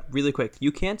 Hang on. Really quick.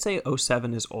 You can't say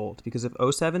 07 is old, because if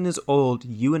 07 is old,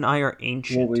 you and I are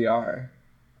ancient. Well, we are.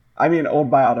 I mean, old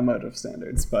by automotive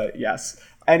standards, but yes.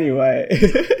 Anyway.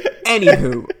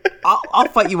 Anywho. I'll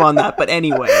fight you on that, but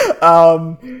anyway.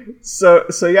 So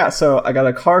I got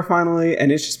a car finally, and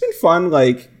it's just been fun,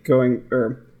 fun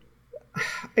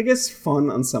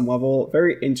on some level.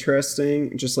 Very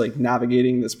interesting, just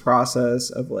navigating this process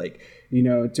of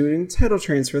doing title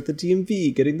transfer at the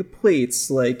DMV, getting the plates,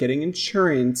 getting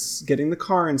insurance, getting the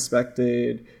car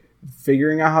inspected,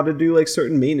 figuring out how to do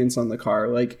certain maintenance on the car.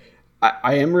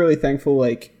 I am really thankful.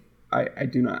 I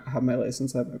do not have my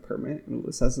license. I have my permit, and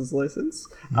Lewis has his license.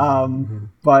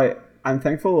 But I'm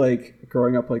thankful.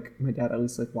 Growing up, my dad at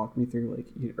least walked me through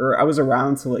or I was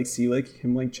around to see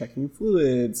him checking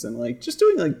fluids and just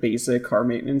doing basic car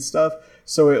maintenance stuff.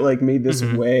 So it made this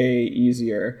way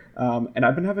easier. And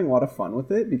I've been having a lot of fun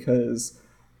with it because,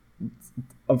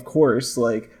 of course,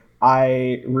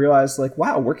 I realized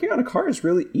wow, working on a car is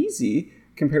really easy.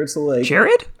 Compared to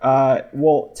Jared?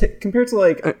 Compared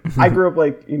to I grew up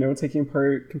taking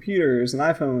apart computers and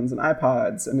iPhones and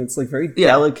iPods, and it's very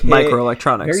delicate,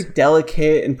 microelectronics, very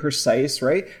delicate and precise,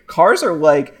 right? Cars are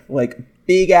like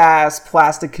big ass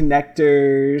plastic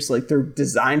connectors, they're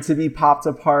designed to be popped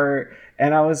apart.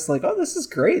 And I was oh, this is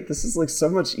great. This is so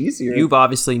much easier. You've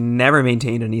obviously never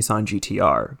maintained a Nissan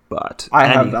GTR, but I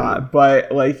have not.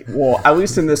 But at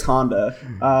least in this Honda,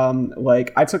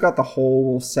 I took out the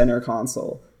whole center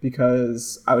console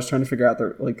because I was trying to figure out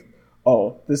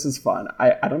this is fun.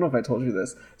 I don't know if I told you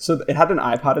this. So it had an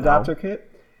iPod adapter kit,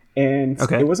 and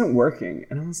it wasn't working.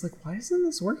 And I was why isn't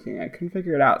this working? I couldn't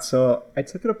figure it out. So I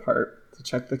took it apart to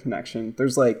check the connection.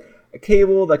 There's a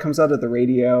cable that comes out of the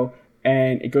radio,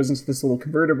 and it goes into this little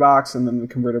converter box, and then the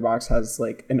converter box has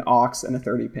an aux and a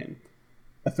 30 pin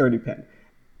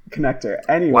connector.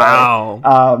 Anyway,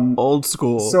 wow, old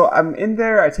school. So I'm in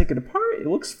there, I take it apart, it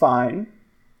looks fine,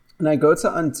 and I go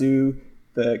to undo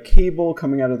the cable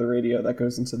coming out of the radio that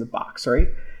goes into the box, right?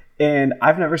 And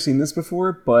I've never seen this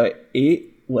before, but it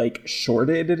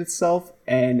shorted itself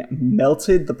and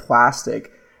melted the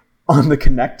plastic on the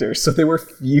connector, so they were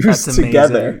fused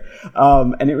together,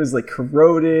 and it was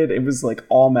corroded. It was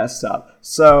all messed up.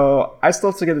 So I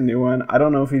still have to get a new one. I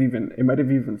don't know if it might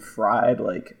have even fried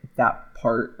that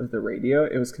part of the radio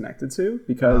it was connected to,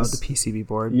 because the PCB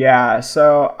board. Yeah,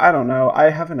 so I don't know. I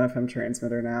have an FM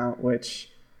transmitter now, which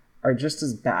are just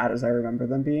as bad as I remember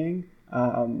them being.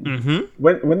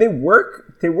 When they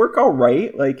work all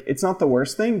right. It's not the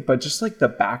worst thing, but just the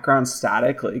background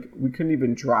static, we couldn't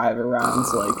even drive around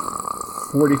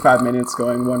 45 minutes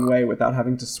going one way without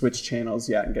having to switch channels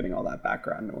yet and getting all that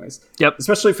background noise. Yep.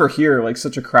 Especially for here,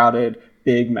 such a crowded,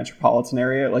 big metropolitan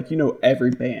area.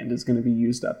 Every band is going to be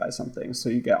used up by something, so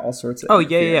you get all sorts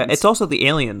of yeah. It's also the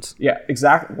aliens. Yeah,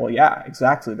 exactly. Well, yeah,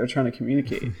 exactly. They're trying to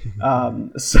communicate.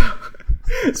 So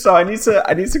So I need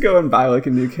to go and buy like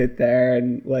a new kit there,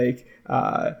 and like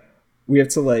we have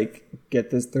to like get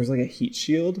this. There's like a heat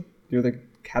shield near the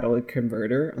catalytic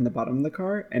converter on the bottom of the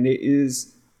car, and it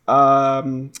is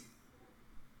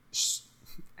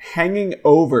hanging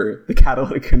over the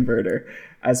catalytic converter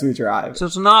as we drive. So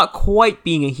it's not quite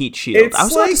being a heat shield. I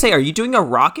was about to say, are you doing a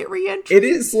rocket re-entry? It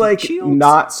is like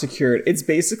not secured. It's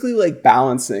basically like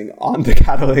balancing on the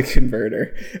catalytic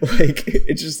converter. Like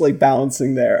it's just like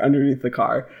balancing there underneath the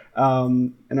car.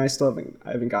 And I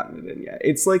haven't gotten it in yet.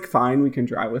 It's like fine. We can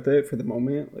drive with it for the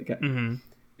moment. Like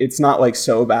it's not like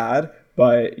so bad,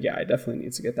 but yeah, I definitely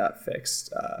need to get that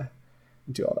fixed.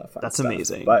 Do all that fun That's stuff.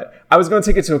 Amazing. But I was going to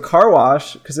take it to a car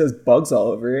wash because there's bugs all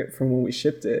over it from when we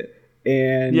shipped it.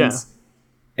 And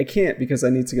I can't because I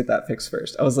need to get that fixed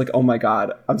first. I was like, oh my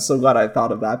God, I'm so glad I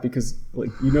thought of that because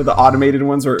like, you know, the automated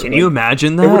ones were Can you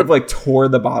imagine that? It would have like tore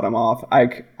the bottom off.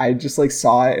 I just like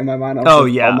saw it in my mind. I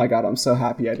was oh my God, I'm so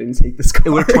happy I didn't take this car.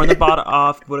 It would have torn the bottom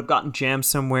off, would have gotten jammed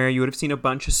somewhere. You would have seen a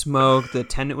bunch of smoke. The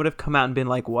attendant would have come out and been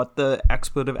like, what the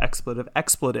expletive.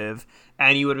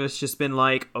 And you would have just been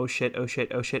like, oh shit.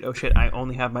 I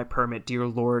only have my permit. Dear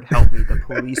Lord, help me. The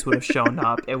police would have shown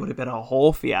up. It would have been a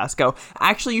whole fiasco.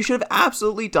 Actually, you should have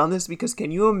absolutely done this because can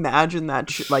you imagine that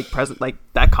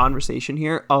that conversation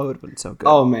here? Oh, it would have been so good.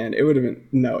 Oh man, it would have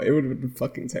been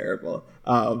fucking terrible.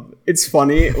 It's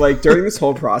funny, like during this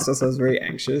whole process, I was very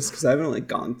anxious because I haven't like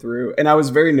gone through, and I was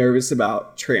very nervous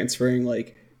about transferring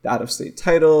like the out-of-state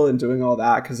title and doing all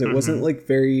that because it wasn't like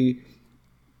very.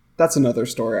 That's another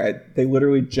story. They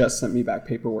literally just sent me back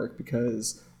paperwork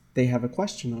because they have a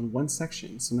question on one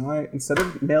section. So now instead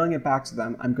of mailing it back to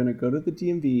them, I'm going to go to the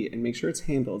DMV and make sure it's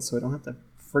handled so I don't have to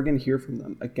friggin' hear from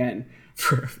them again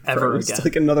for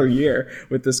like another year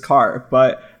with this car.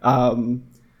 But what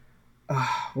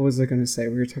was I going to say?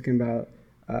 We were talking about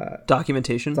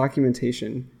documentation. Anxious.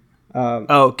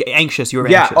 You were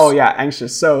anxious. Oh yeah,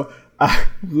 anxious. So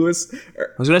Lewis, I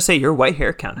was gonna say your white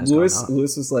hair count has gone up.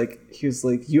 Lewis was like,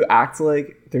 you act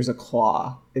like there's a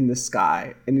claw in the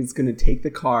sky and it's gonna take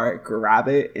the car, grab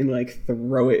it, and like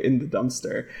throw it in the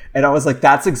dumpster. And I was like,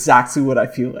 that's exactly what I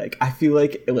feel like. I feel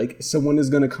like someone is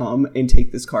gonna come and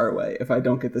take this car away if I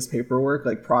don't get this paperwork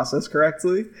like processed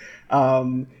correctly.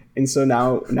 And so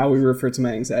now we refer to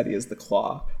my anxiety as the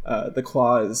claw. The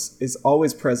claw is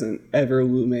always present, ever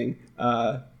looming,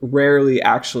 rarely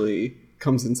actually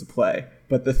comes into play,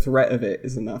 but the threat of it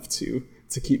is enough to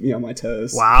keep me on my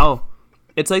toes. Wow.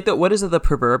 It's like what is it, the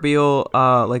proverbial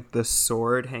like the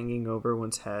sword hanging over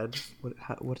one's head?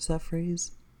 What is that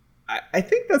phrase? I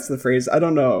think that's the phrase. I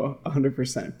don't know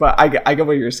 100%, but I get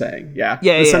what you're saying. Yeah.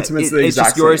 The sentiment's the it's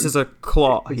exact just yours same. is a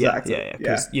claw. Exactly. Yeah.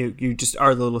 Because you just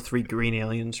are the little 3 green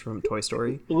aliens from Toy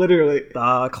Story. Literally.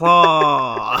 The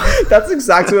claw. That's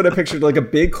exactly what I pictured. Like a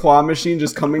big claw machine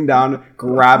just coming down,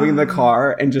 grabbing the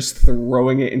car, and just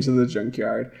throwing it into the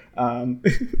junkyard.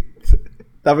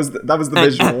 That was the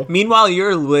visual. Meanwhile,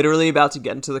 you're literally about to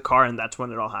get into the car, and that's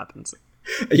when it all happens.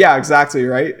 Yeah, exactly,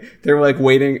 right? They're like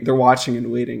waiting, they're watching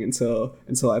and waiting until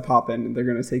I pop in and they're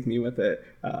going to take me with it.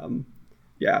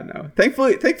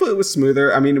 Thankfully it was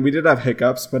smoother. I mean, we did have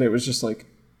hiccups, but it was just like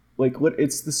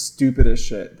it's the stupidest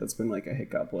shit that's been like a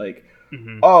hiccup. Like,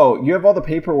 oh, you have all the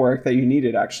paperwork that you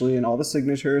needed actually and all the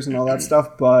signatures and all that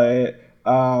stuff, but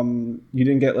you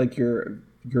didn't get like your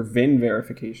VIN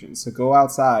verification. So go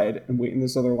outside and wait in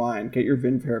this other line, get your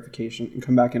VIN verification, and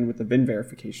come back in with the VIN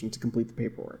verification to complete the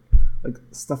paperwork. Like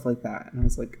stuff like that. And I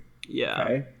was like,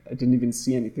 okay. I didn't even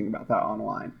see anything about that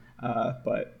online.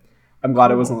 But I'm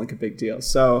glad it wasn't like a big deal.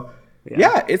 So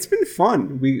yeah, it's been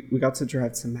fun. We got to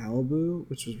drive to Malibu,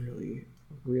 which was really,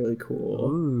 really cool.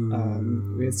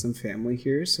 We had some family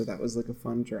here, so that was like a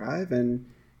fun drive. And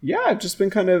yeah, I've just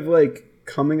been kind of like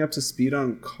coming up to speed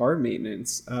on car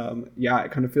maintenance. I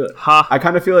kind of feel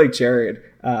like Jared.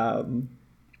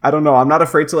 I don't know. I'm not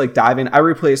afraid to like dive in. I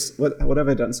replaced what have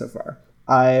I done so far?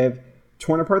 I've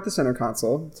torn apart the center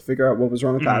console to figure out what was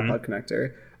wrong with the iPod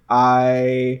connector.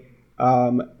 I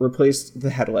replaced the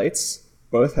headlights,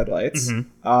 both headlights.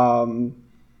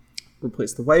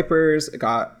 Replaced the wipers. I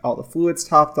got all the fluids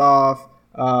topped off.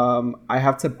 I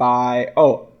have to buy.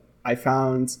 Oh, I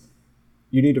found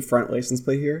you need a front license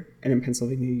plate here, and in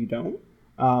Pennsylvania you don't.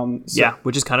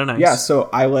 Which is kind of nice. Yeah, so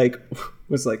I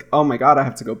was like, oh my God, I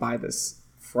have to go buy this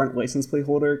front license plate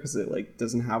holder because it like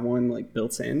doesn't have one like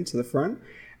built in to the front.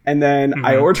 And then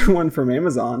I ordered one from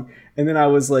Amazon, and then I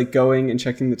was like going and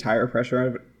checking the tire pressure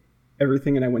of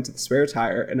everything, and I went to the spare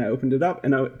tire and I opened it up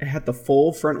and it had the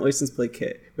full front license plate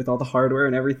kit with all the hardware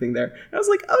and everything there. And I was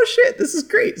like, oh shit, this is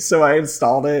great. So I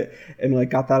installed it and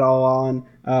like got that all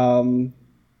on.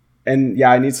 And yeah,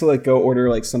 I need to like go order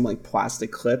like some like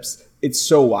plastic clips it's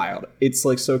so wild. It's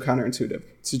like so counterintuitive.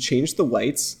 To change the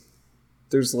lights,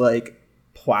 there's like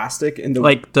plastic in the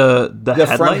like the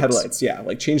front headlights. Yeah,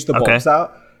 like change the bulbs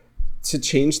out. To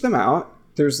change them out,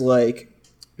 there's like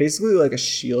basically like a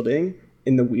shielding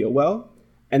in the wheel well,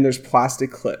 and there's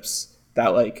plastic clips that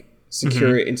like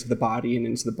secure it into the body and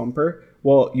into the bumper.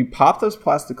 Well, you pop those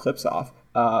plastic clips off.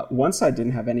 One side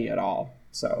didn't have any at all.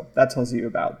 So that tells you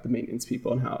about the maintenance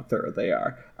people and how thorough they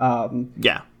are.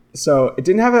 Yeah. So it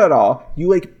didn't have it at all. You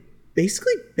like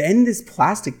basically bend this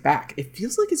plastic back. It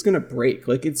feels like it's going to break.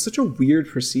 Like it's such a weird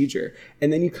procedure.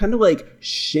 And then you kind of like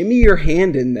shimmy your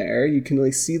hand in there. You can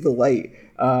like see the light,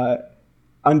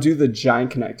 undo the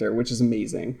giant connector, which is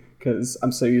amazing because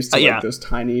I'm so used to like those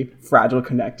tiny fragile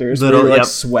connectors where you're like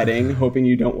sweating, hoping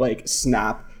you don't like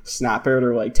snap it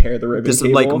or like tear the ribbon this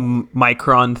cable. Like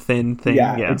micron thin thing.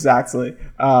 Yeah, exactly.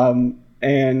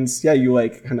 And yeah, you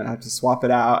like kind of have to swap it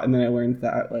out. And then I learned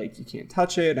that like you can't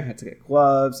touch it. I had to get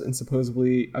gloves, and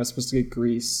supposedly I was supposed to get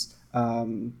grease, but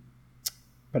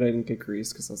I didn't get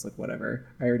grease because I was like, whatever.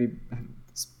 I already have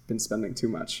been spending too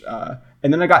much.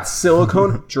 And then I got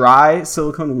dry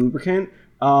silicone lubricant,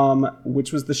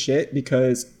 which was the shit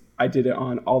because I did it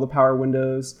on all the power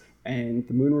windows and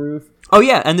the moonroof. Oh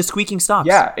yeah, and the squeaking stops.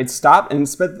 Yeah, it stopped and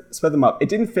sped them up. It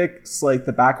didn't fix like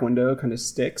the back window kind of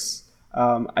sticks.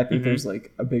 I think there's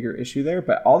like a bigger issue there,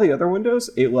 but all the other windows,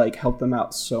 it like helped them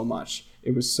out so much.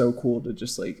 It was so cool to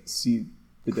just like see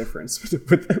the difference with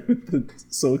the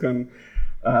silicone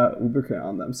lubricant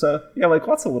on them. So yeah, like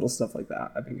lots of little stuff like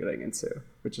that I've been getting into,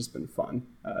 which has been fun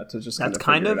to just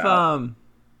kind of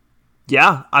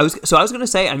yeah, I was gonna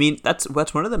say, I mean, that's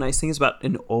one of the nice things about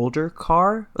an older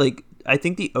car. Like I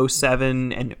think the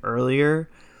 07 and earlier,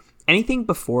 anything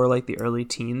before like the early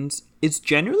teens is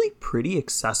generally pretty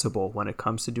accessible when it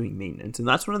comes to doing maintenance. And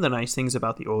that's one of the nice things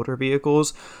about the older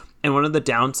vehicles and one of the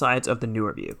downsides of the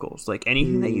newer vehicles. Like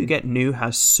anything that you get new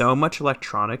has so much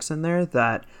electronics in there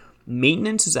that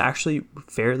maintenance is actually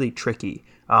fairly tricky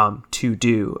to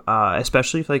do,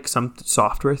 especially if like some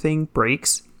software thing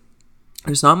breaks.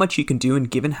 There's not much you can do,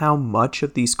 and given how much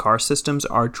of these car systems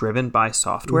are driven by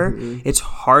software, it's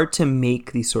hard to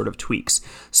make these sort of tweaks.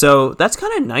 So that's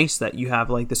kind of nice that you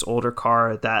have like this older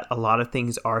car that a lot of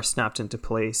things are snapped into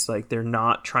place. Like they're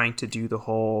not trying to do the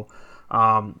whole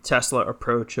Tesla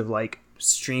approach of like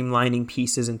streamlining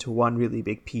pieces into one really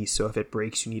big piece. So if it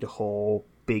breaks, you need a whole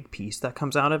big piece that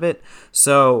comes out of it.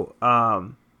 So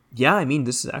yeah, I mean,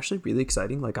 this is actually really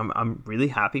exciting. Like I'm really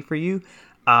happy for you.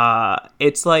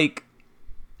 It's like,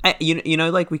 you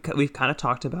know, like we've kind of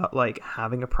talked about like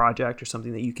having a project or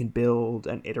something that you can build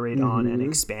and iterate on and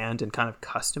expand and kind of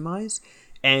customize.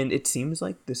 And it seems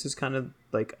like this is kind of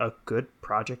like a good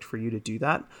project for you to do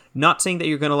that. Not saying that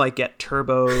you're going to like get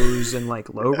turbos and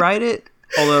like low ride it.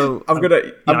 Although I'm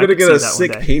gonna get a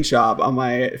sick paint job on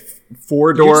my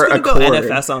 4-door Accord. Go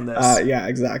NFS on this. Yeah,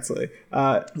 exactly.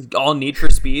 All Need for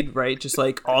Speed, right? Just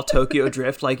like all Tokyo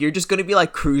Drift. Like you're just gonna be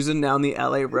like cruising down the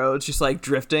LA roads, just like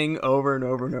drifting over and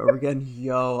over and over again.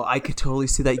 Yo, I could totally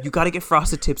see that. You got to get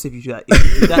frosted tips if you do that.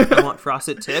 If you do that, I want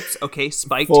frosted tips. Okay,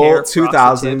 spike tail,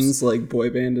 2000s like boy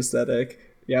band aesthetic.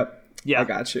 Yep. Yeah, I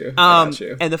got you.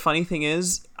 And the funny thing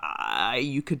is,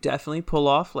 you could definitely pull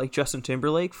off like Justin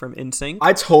Timberlake from NSYNC.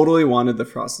 I totally wanted the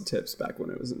frosted tips back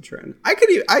when it was in trend. I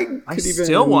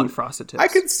still want frosted tips. I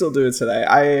could still do it today.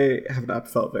 I have not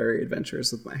felt very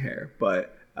adventurous with my hair,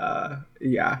 but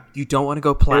yeah. You don't want to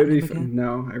go platinum again?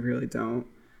 No, I really don't.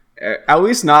 At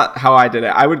least not how I did it.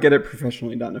 I would get it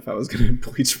professionally done if I was going to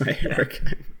bleach my hair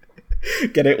again.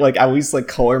 Get it like at least like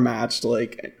color matched,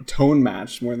 like tone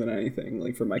matched more than anything,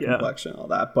 like for my complexion and all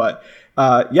that. But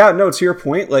yeah, no, to your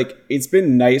point, like it's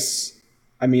been nice.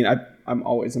 I mean, I'm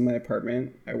always in my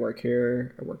apartment. I work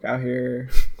here, I work out here,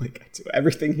 like I do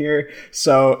everything here.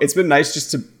 So it's been nice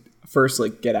just to first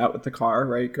like get out with the car,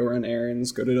 right? Go run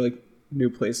errands, go to like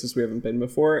new places we haven't been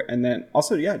before, and then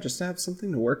also just to have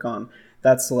something to work on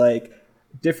that's like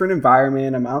different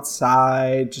environment. I'm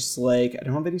outside, just like I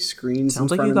don't have any screens.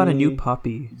 Sounds like you got a new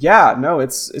puppy. Yeah, no,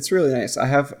 it's really nice. I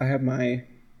have my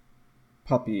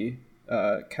puppy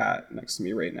cat next to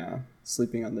me right now,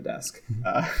 sleeping on the desk.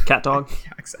 Cat dog.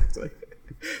 Yeah, exactly.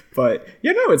 But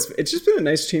yeah, no, it's just been a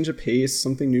nice change of pace,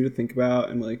 something new to think about,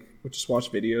 and like we'll just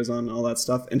watch videos on and all that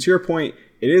stuff. And to your point,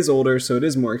 it is older, so it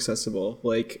is more accessible.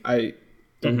 Like I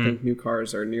don't think new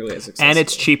cars are nearly as accessible, and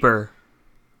it's cheaper.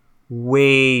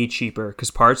 Way cheaper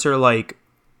because parts are like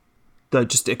the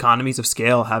just economies of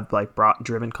scale have like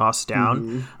driven costs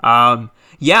down.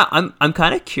 Yeah, I'm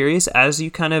kind of curious as you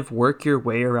kind of work your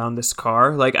way around this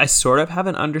car. Like I sort of have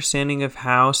an understanding of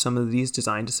how some of these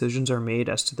design decisions are made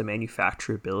as to the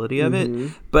manufacturability of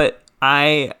it, but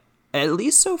I at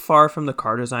least so far from the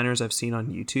car designers I've seen on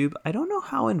YouTube, I don't know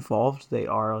how involved they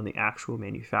are on the actual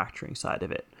manufacturing side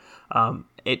of it.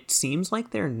 It seems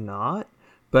like they're not,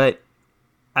 but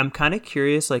I'm kind of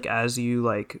curious, like, as you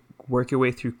like work your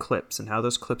way through clips and how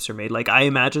those clips are made. Like, I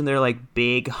imagine they're like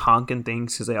big honking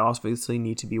things because they obviously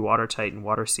need to be watertight and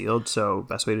water sealed. So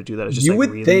best way to do that is just You like would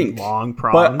really think, long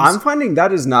prongs. but I'm finding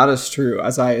that is not as true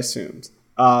as I assumed.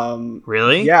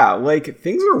 Really? Yeah, like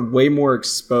things are way more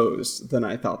exposed than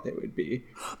I thought they would be.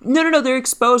 No, they're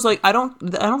exposed. Like, I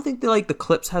don't think like the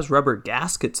clips has rubber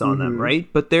gaskets on them, right?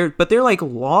 But they're like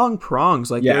long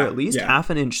prongs. Like, they're at least half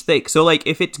an inch thick. So like,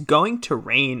 if it's going to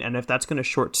rain and if that's going to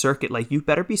short circuit, like, you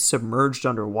better be submerged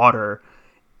underwater,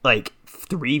 like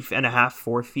 3.5,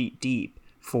 4 feet deep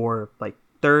for like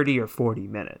 30 or 40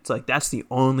 minutes. Like, that's the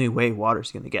only way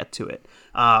water's going to get to it.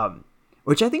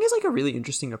 Which I think is like a really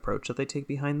interesting approach that they take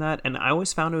behind that. And I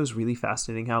always found it was really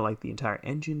fascinating how like the entire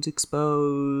engine's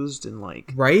exposed and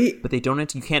like, right? But they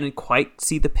don't, you can't quite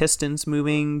see the pistons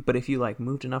moving. But if you like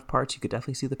moved enough parts, you could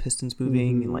definitely see the pistons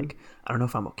moving. And like, I don't know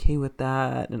if I'm okay with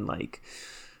that. And like,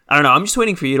 I don't know. I'm just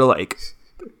waiting for you to like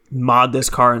mod this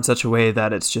car in such a way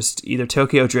that it's just either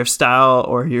Tokyo Drift style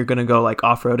or you're going to go like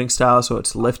off-roading style. So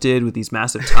it's lifted with these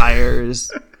massive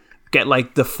tires. Get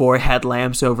like the 4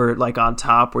 headlamps over like on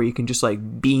top where you can just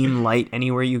like beam light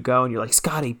anywhere you go, and you're like,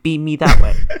 Scotty, beam me that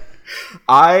way.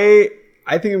 I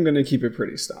think I'm gonna keep it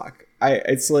pretty stock.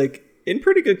 It's like in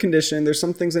pretty good condition. There's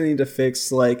some things I need to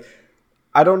fix. Like,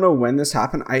 I don't know when this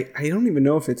happened. I don't even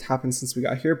know if it's happened since we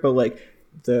got here, but like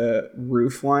the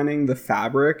roof lining, the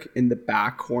fabric in the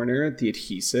back corner, the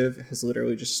adhesive has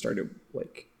literally just started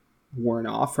like worn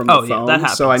off from the foam. That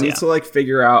happens, so I need to like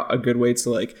figure out a good way to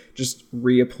like just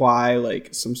reapply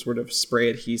like some sort of spray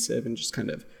adhesive and just kind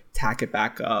of tack it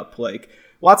back up. Like,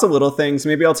 lots of little things.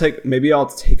 Maybe I'll take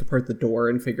apart the door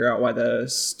and figure out why the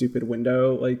stupid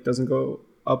window like doesn't go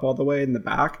up all the way in the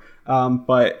back.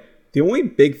 But the only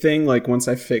big thing, like once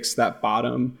I fix that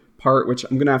bottom part, which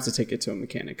I'm gonna have to take it to a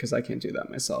mechanic because I can't do that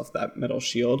myself, that metal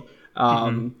shield.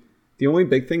 The only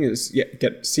big thing is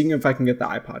seeing if I can get the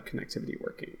iPod connectivity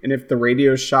working. And if the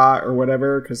radio's shot or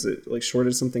whatever, because it like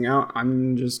shorted something out,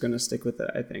 I'm just going to stick with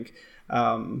it, I think.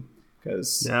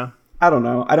 Because I don't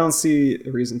know. I don't see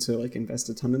a reason to like invest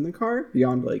a ton in the car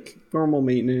beyond like normal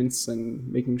maintenance and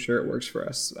making sure it works for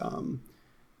us.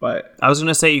 But I was going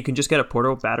to say, you can just get a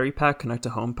portable battery pack, connect to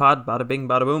HomePod, bada bing,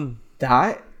 bada boom.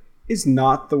 That is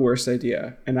not the worst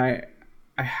idea. And I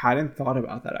hadn't thought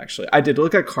about that, actually. I did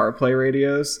look at CarPlay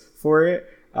radios for it.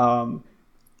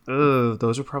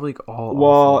 Those are probably all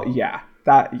awful.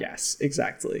 Yes,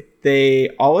 exactly. They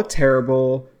all look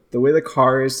terrible. The way the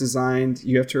car is designed,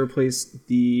 you have to replace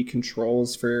the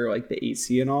controls for like the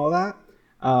AC and all that.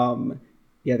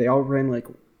 They all run like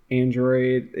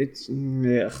Android. It's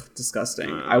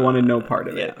disgusting. I wanted no part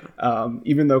of it.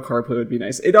 Even though CarPlay would be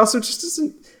nice. It also just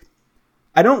doesn't...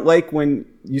 I don't like when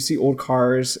you see old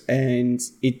cars and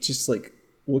it just like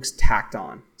looks tacked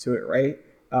on to it, right?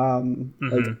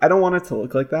 Like, I don't want it to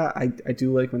look like that. I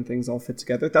do like when things all fit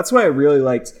together. That's why I really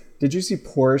liked... Did you see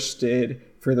Porsche did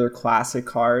for their classic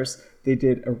cars? They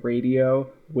did a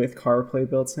radio with CarPlay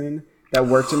built in that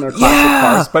worked in their classic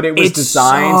cars, but it was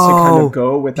designed to kind of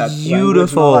go with that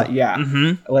beautiful.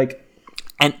 Like...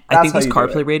 And I think these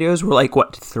CarPlay radios were like,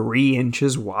 what, 3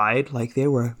 inches wide? Like, they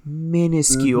were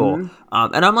minuscule.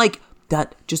 And I'm like,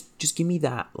 that, just give me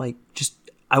that. Like,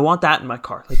 I want that in my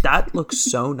car. Like, that looks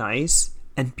so nice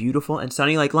and beautiful and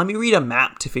stunning. Like, let me read a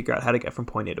map to figure out how to get from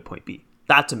point A to point B.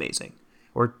 That's amazing.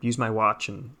 Or use my watch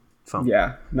and phone.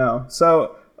 Yeah, no.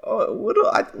 So,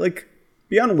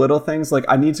 beyond little things, like,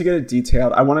 I need to get it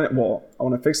detailed. I want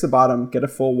to fix the bottom, get a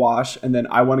full wash, and then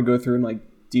I want to go through and, like,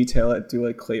 detail it, do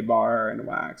like clay bar and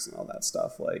wax and all that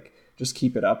stuff, like just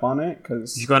keep it up on it,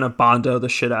 because you're gonna Bondo the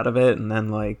shit out of it and then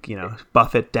like, you know,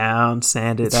 buff it down,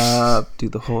 sand it up, do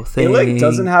the whole thing. It like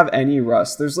doesn't have any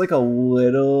rust. There's like a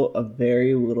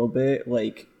very little bit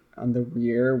like on the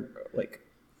rear like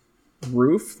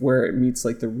roof where it meets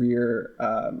like the rear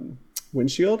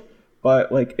windshield, but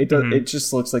like it does it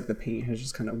just looks like the paint has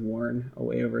just kind of worn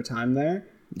away over time there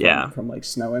from like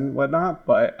snow and whatnot.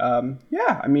 But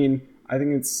I mean, I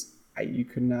think you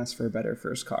couldn't ask for a better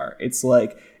first car. It's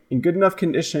like in good enough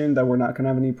condition that we're not going to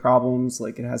have any problems.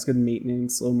 Like, it has good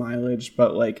maintenance, low mileage,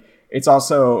 but like it's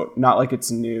also not like it's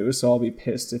new. So I'll be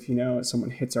pissed if, you know, someone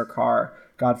hits our car,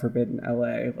 God forbid, in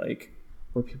LA, like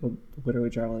where people literally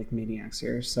drive like maniacs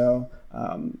here. So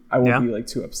I won't be like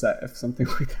too upset if something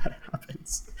like that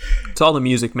happens. It's all the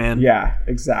music, man. Yeah,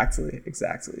 exactly.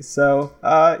 So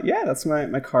that's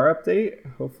my car update.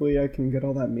 Hopefully I can get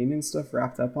all that maintenance stuff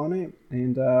wrapped up on it.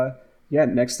 And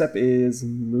next step is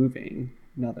moving.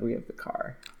 now that we have the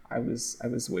car. I was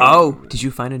waiting. Oh, did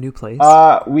you find a new place?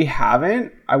 We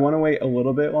haven't. I want to wait a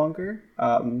little bit longer.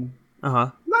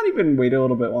 Not even wait a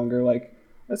little bit longer. Like,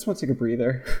 I just want to take a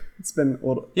breather. It's been a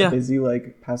little busy,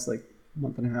 like past like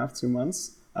month and a half, 2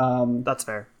 months. That's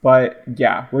fair. But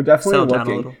yeah, we're definitely Settle down a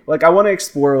looking. little. Like, I want to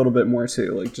explore a little bit more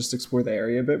too. Like, just explore the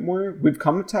area a bit more. We've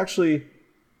come to actually,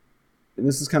 and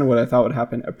this is kind of what I thought would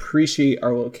happen, appreciate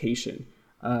our location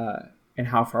and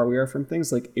how far we are from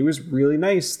things. Like, it was really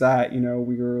nice that, you know,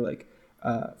 we were like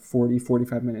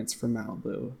 45 minutes from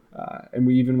Malibu, and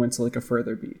we even went to like a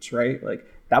further beach, right? Like,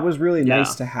 that was really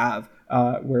nice to have,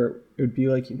 where it would be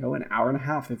like, you know, an hour and a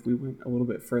half if we went a little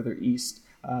bit further east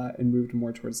and moved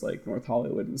more towards like North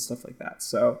Hollywood and stuff like that.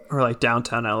 So, or like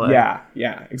downtown LA.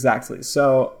 Yeah, exactly.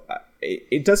 So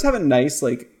it does have a nice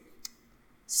like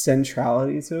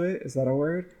centrality to it. Is that a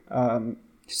word?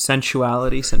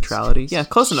 Centrality. Yeah,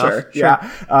 close enough. Sure.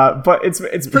 Yeah, but it's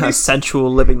pretty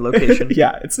sensual living location.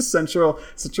 Yeah, it's a central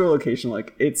location.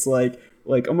 Like, it's like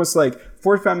almost like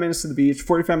 45 minutes to the beach,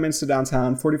 45 minutes to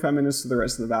downtown, 45 minutes to the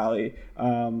rest of the valley.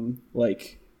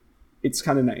 Like, it's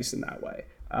kind of nice in that way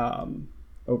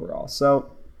overall.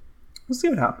 So we'll see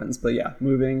what happens. But yeah,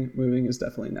 moving is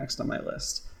definitely next on my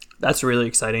list. That's really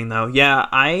exciting, though. Yeah,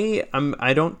 I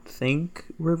don't think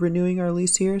we're renewing our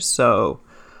lease here, so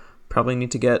probably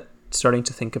need to get starting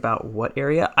to think about what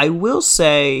area. I will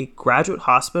say Graduate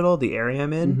Hospital, the area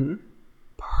I'm in,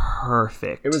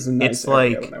 perfect. It was a nice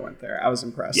area when I went there. I was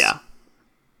impressed.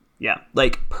 Yeah,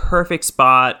 like perfect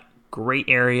spot, great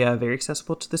area, very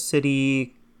accessible to the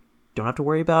city. Don't have to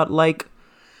worry about like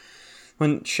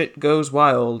when shit goes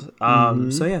wild.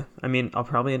 So yeah, I mean, I'll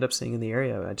probably end up staying in the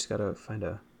area. I just gotta find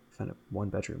a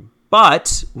 1-bedroom.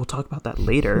 But we'll talk about that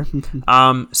later.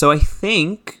 So I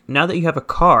think now that you have a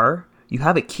car, you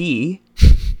have a key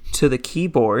to the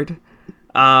keyboard.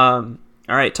 All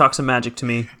right, talk some magic to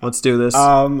me. Let's do this.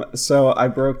 So I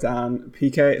broke down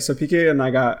PK. So PK and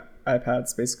I got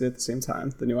iPads basically at the same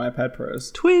time, the new iPad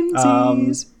Pros.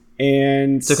 Twinsies.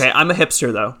 And it's okay. I'm a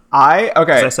hipster though. I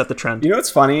set the trend. You know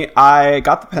what's funny? I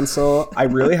got the pencil. I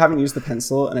really haven't used the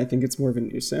pencil, and I think it's more of a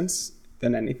nuisance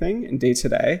than anything in day to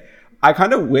day. I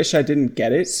kind of wish I didn't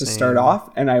get it to start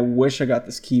off, and I wish I got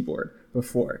this keyboard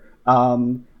before.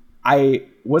 I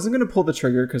wasn't going to pull the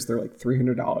trigger because they're like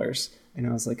 $300, and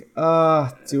I was like,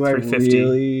 do I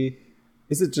really?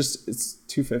 Is it just, it's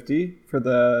 $250 for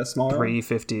the smaller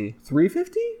 $350.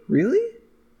 $350? Really?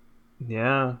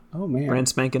 Yeah. Oh man. Brand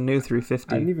spanking new $350.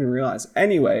 I didn't even realize.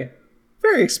 Anyway,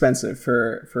 very expensive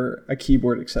for a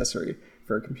keyboard accessory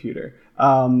for a computer.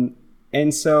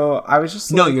 And so I was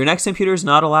just like, no, your next computer is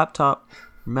not a laptop.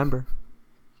 Remember.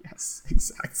 Yes,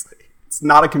 exactly. It's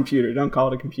not a computer. Don't call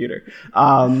it a computer.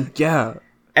 Yeah.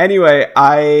 Anyway,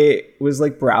 I was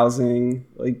like browsing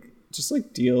like just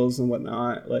like deals and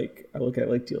whatnot. Like, I look at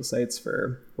like deal sites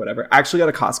for whatever. I actually got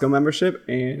a Costco membership,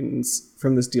 and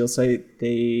from this deal site,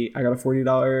 I got a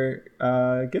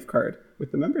 $40 gift card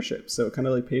with the membership. So it kind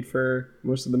of like paid for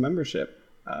most of the membership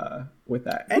with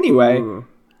that. Anyway, ooh.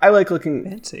 I like looking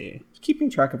fancy, keeping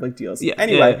track of like deals. Yeah.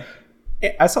 Anyway,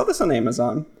 yeah. I saw this on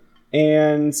Amazon,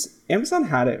 and Amazon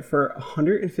had it for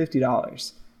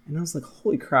 $150. And I was like,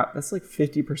 holy crap, that's like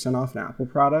 50% off an Apple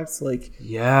products. Like,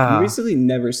 yeah, you basically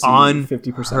never see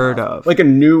 50% off. Of. Like a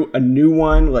new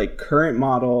one, like current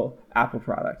model Apple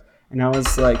product. And I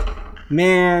was like,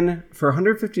 man, for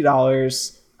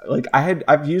 $150, like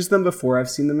I've used them before. I've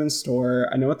seen them in store.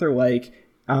 I know what they're like.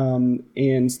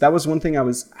 And that was one thing I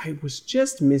was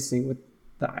just missing with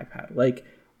the iPad. Like,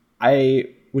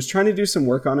 I was trying to do some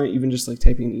work on it, even just like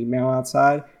typing an email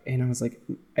outside. And I was like,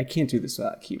 I can't do this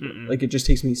without a keyboard. Mm-mm. Like, it just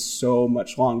takes me so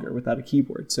much longer without a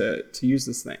keyboard to use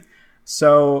this thing.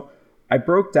 So I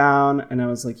broke down and I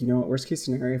was like, you know what, worst case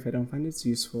scenario, if I don't find it's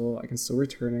useful, I can still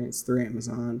return it. It's through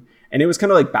Amazon. And it was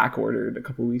kind of like back ordered a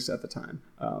couple weeks at the time.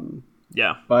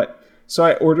 Yeah. But so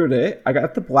I ordered it. I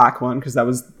got the black one because that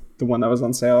was the one that was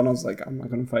on sale. And I was like, I'm not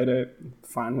going to fight it. I'm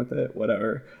fine with it.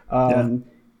 Whatever.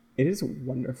 It is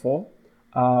wonderful.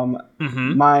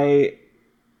 My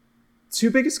two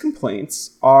biggest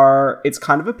complaints are it's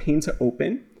kind of a pain to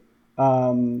open.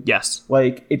 Yes.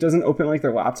 Like, it doesn't open like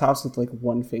their laptops with like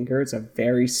one finger. It's a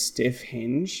very stiff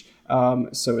hinge.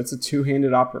 So it's a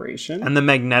two-handed operation. And the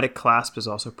magnetic clasp is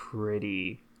also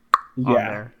pretty on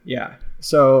there. Yeah.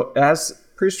 So it has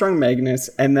pretty strong magnets.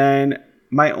 And then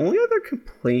my only other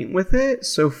complaint with it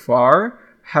so far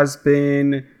has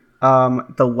been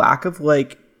the lack of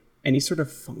like any sort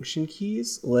of function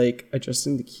keys, like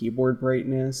adjusting the keyboard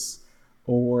brightness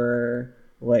or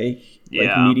like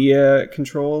media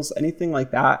controls, anything like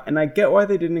that. And I get why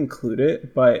they didn't include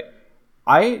it, but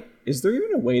Is there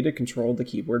even a way to control the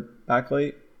keyboard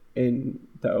backlight in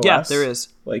the OS? Yeah, there is.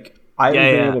 Like, I haven't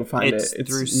been able to find it.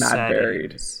 It's mad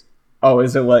buried. Oh,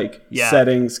 is it like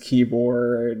settings,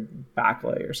 keyboard,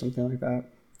 backlight, or something like that?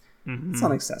 Mm-hmm. It's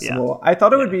not accessible. Yeah. I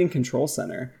thought it would be in Control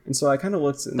Center, and so I kind of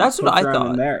looked. That's what I thought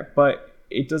in there, but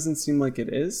it doesn't seem like it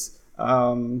is.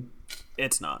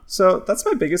 It's not. So that's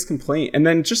my biggest complaint, and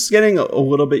then just getting a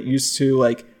little bit used to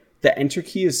like the enter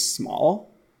key is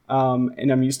small,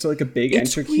 and I'm used to like a big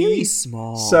enter key. It's really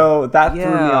small. So that threw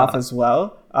me off as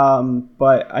well.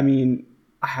 But I mean,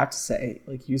 I have to say,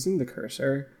 like using the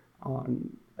cursor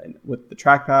with the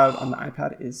trackpad on the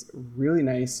iPad is really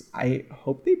nice. I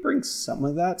hope they bring some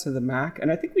of that to the Mac.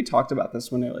 And I think we talked about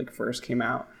this when it like first came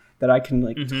out, that I can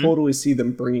like totally see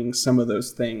them bringing some of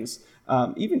those things.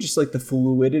 Even just like the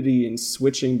fluidity and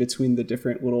switching between the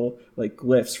different little like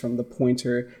glyphs from the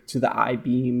pointer to the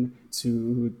I-beam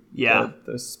to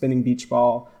the spinning beach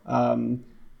ball.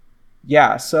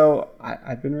 So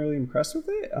I've been really impressed with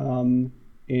it.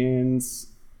 And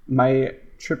my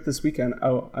trip this weekend,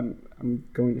 I'm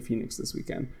going to Phoenix this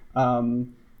weekend. This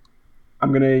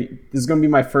is gonna be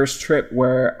my first trip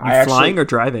where flying or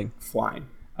driving? Flying.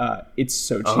 It's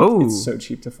so cheap. It's so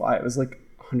cheap to fly. It was like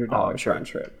 $100 round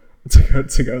trip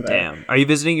to go there. Damn. Are you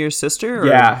visiting your sister?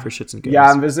 Or for shits and gigs? Yeah,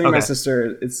 I'm visiting my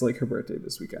sister. It's like her birthday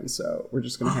this weekend, so we're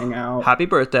just gonna hang out. Happy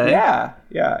birthday!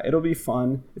 Yeah, it'll be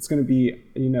fun. It's gonna be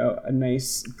a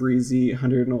nice breezy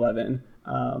 111.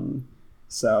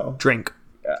 So drink.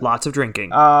 Lots of drinking.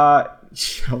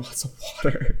 Lots of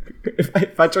water.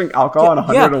 If I drink alcohol on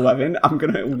 111, I'm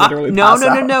gonna literally pass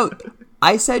out. No.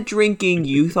 I said drinking.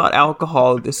 You thought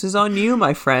alcohol. This is on you,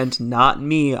 my friend, not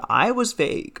me. I was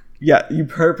vague. Yeah, you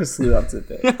purposely left it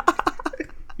there.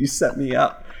 You set me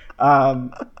up.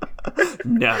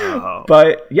 No.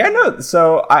 But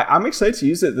so I'm excited to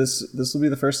use it. This will be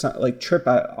the first time trip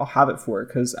I'll have it for,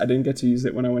 because I didn't get to use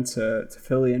it when I went to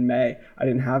Philly in May. I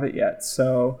didn't have it yet.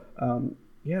 So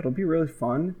it'll be really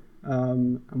fun.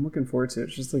 I'm looking forward to it.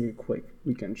 It's just like a quick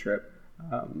weekend trip.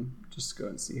 Just to go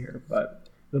and see her. But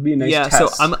it'll be a nice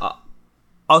test. So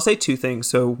I'll say two things.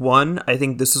 So one, I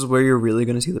think this is where you're really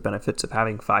going to see the benefits of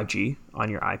having 5G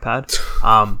on your iPad.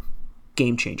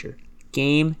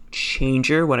 Game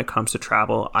changer when it comes to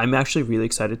travel. I'm actually really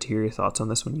excited to hear your thoughts on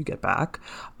this when you get back.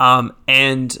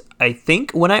 And I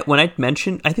think when I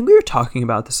mentioned, I think we were talking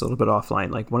about this a little bit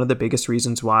offline. Like, one of the biggest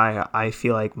reasons why I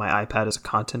feel like my iPad is a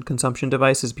content consumption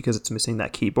device is because it's missing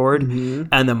that keyboard. Mm-hmm.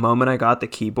 And the moment I got the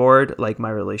keyboard, like,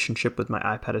 my relationship with my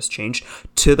iPad has changed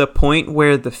to the point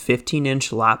where the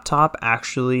 15-inch laptop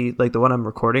actually, like the one I'm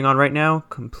recording on right now,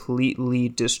 completely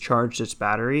discharged its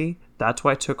battery. That's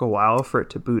why it took a while for it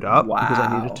to boot up, because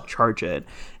I needed to charge it.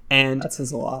 And that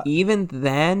says a lot. Even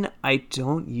then, I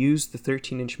don't use the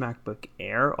 13-inch MacBook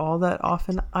Air all that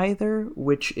often either,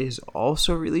 which is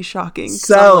also really shocking.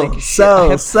 I have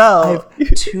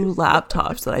two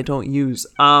laptops that I don't use.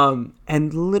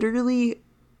 And literally,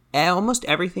 almost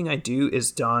everything I do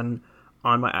is done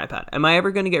on my iPad. Am I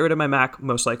ever going to get rid of my Mac?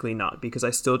 Most likely not, because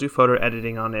I still do photo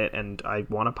editing on it, and I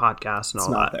want a podcast and all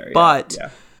that. There yet. But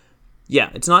yeah,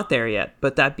 it's not there yet.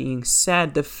 But that being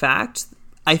said,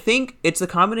 I think it's the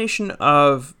combination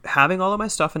of having all of my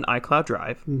stuff in iCloud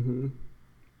Drive. Mm-hmm.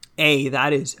 A,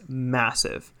 that is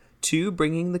massive. 2,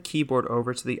 bringing the keyboard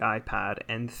over to the iPad.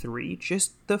 And 3,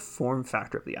 just the form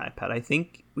factor of the iPad. I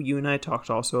think you and I talked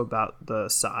also about the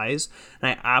size,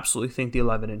 and I absolutely think the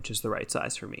 11-inch is the right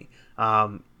size for me.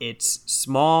 It's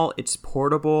small, it's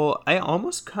portable. I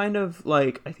almost kind of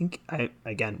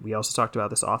we also talked about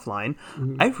this offline.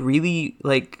 Mm-hmm. I really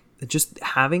just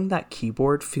having that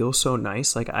keyboard feels so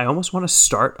nice. Like, I almost want to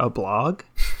start a blog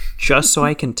just so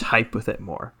I can type with it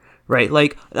more. Right?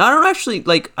 Like, I don't actually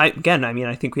I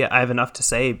think I have enough to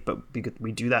say, but because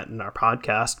we do that in our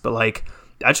podcast, but I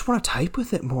just want to type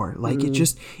with it more.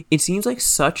 It seems like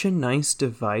such a nice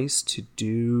device to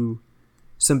do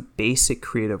some basic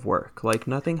creative work. Like,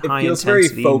 nothing high intensity,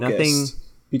 very focused,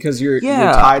 because you're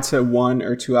tied to one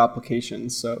or two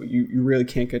applications, so you really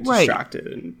can't get distracted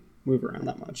and move around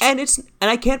that much. And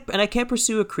I can't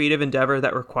pursue a creative endeavor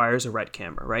that requires a red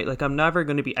camera, right? Like, I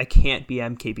can't be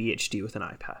MKBHD with an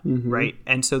iPad, mm-hmm. right?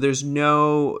 And so there's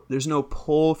no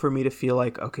pull for me to feel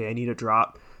like, okay, I need to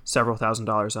drop several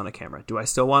 $1,000s on a camera. Do I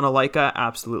still want a Leica?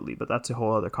 Absolutely, but that's a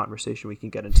whole other conversation. We can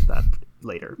get into that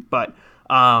later. But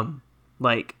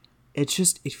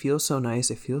it feels so nice.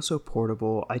 It feels so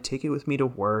portable. I take it with me to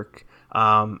work.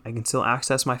 I can still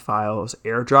access my files.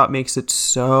 AirDrop makes it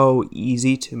so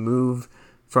easy to move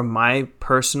from my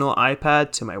personal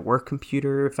iPad to my work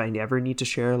computer. If I ever need to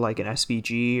share like an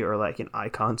SVG or like an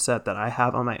icon set that I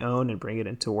have on my own and bring it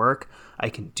into work, I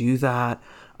can do that.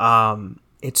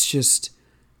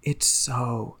 It's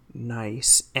so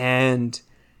nice. And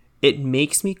it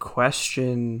makes me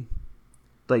question,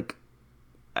 like,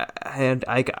 and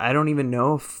I don't even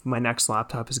know if my next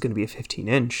laptop is going to be a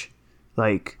 15-inch.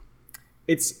 Like,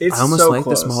 it's I almost so like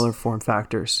close. the smaller form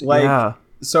factors. Like, yeah.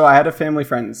 So I had a family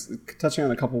friend, touching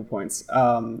on a couple of points.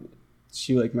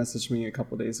 She like messaged me a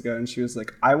couple of days ago, and she was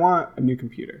like, "I want a new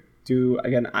computer. Do I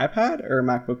get an iPad or a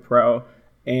MacBook Pro?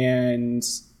 And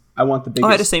I want the biggest.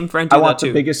 I had the same friend do I want that the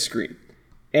too. biggest screen."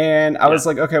 And I was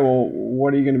like, "Okay, well,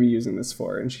 what are you going to be using this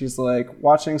for?" And she's like,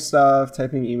 "Watching stuff,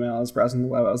 typing emails, browsing the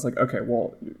web." I was like, "Okay,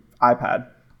 well, iPad.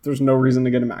 There's no reason to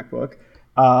get a MacBook."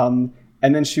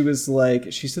 And then she was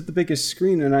like, she said the biggest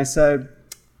screen, and I said,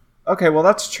 "Okay, well,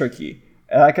 that's tricky."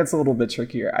 That gets a little bit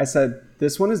trickier. I said,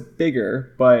 this one is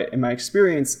bigger, but in my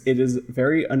experience, it is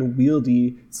very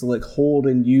unwieldy to like hold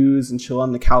and use and chill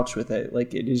on the couch with it.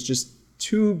 Like, it is just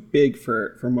too big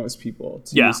for most people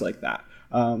to use like that.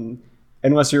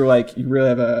 Unless you're like, you really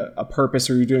have a purpose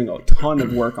or you're doing a ton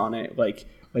of work on it, like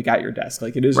at your desk.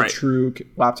 Like, it is a true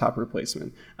laptop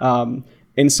replacement. And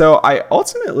so I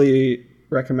ultimately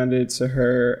recommended to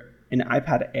her an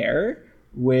iPad Air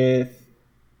with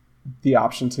the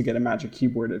option to get a Magic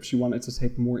Keyboard if she wanted to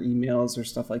type more emails or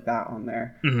stuff like that on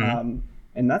there.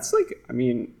 And that's like, I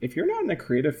mean, if you're not in a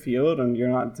creative field and you're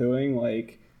not doing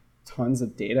like tons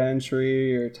of data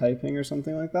entry or typing or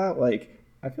something like that, like,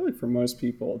 I feel like for most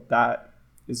people that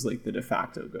is like the de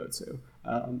facto go-to.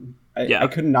 I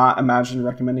could not imagine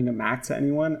recommending a Mac to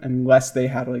anyone unless they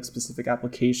had like specific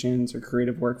applications or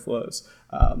creative workflows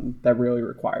that really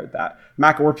required that.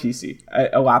 Mac or PC,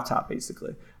 a laptop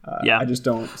basically. I just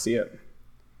don't see it.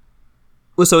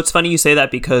 Well, so it's funny you say that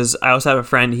because I also have a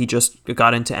friend, he just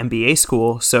got into MBA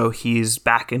school, so he's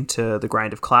back into the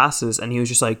grind of classes, and he was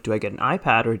just like, do I get an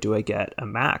iPad or do I get a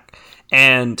Mac?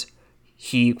 And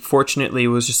he fortunately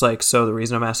was just like, so the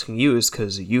reason I'm asking you is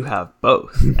because you have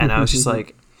both. And I was just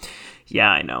like, yeah,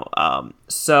 I know.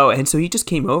 So he just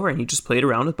came over and he just played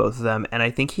around with both of them, and I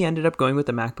think he ended up going with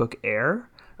the MacBook Air.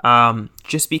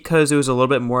 Just because it was a little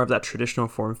bit more of that traditional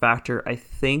form factor. I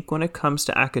think when it comes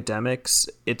to academics,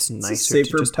 it's nicer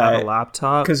to just have a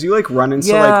laptop. Because you like run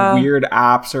into like weird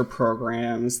apps or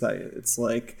programs that it's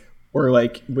like, or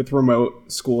like with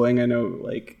remote schooling, I know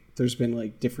like there's been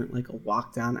like different like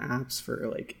lockdown apps for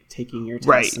like taking your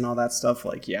tests and all that stuff.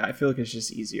 Like, yeah, I feel like it's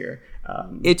just easier.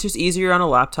 It's just easier on a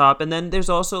laptop. And then there's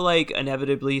also like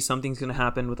inevitably something's going to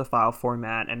happen with a file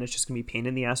format, and it's just going to be a pain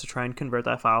in the ass to try and convert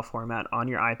that file format on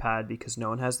your iPad because no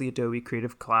one has the Adobe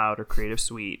Creative Cloud or Creative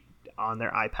Suite on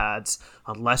their iPads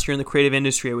unless you're in the creative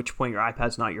industry, at which point your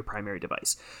iPad's not your primary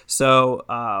device. So,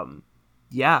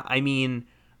 yeah, I mean,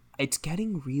 it's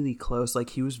getting really close.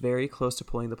 Like, he was very close to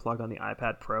pulling the plug on the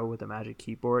iPad Pro with the Magic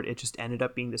Keyboard. It just ended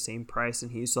up being the same price,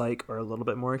 and he's like, or a little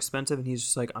bit more expensive, and he's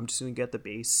just like, I'm just gonna get the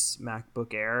base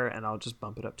MacBook Air and I'll just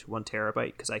bump it up to 1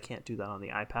 terabyte because I can't do that on the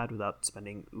iPad without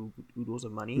spending oodles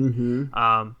of money.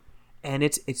 And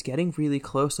it's getting really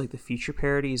close. Like, the feature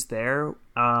parity is there.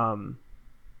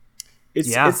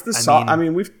 It's the software. I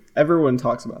mean, everyone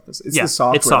talks about this. It's the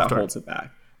software that holds it back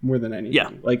more than anything.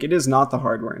 Yeah. Like, it is not the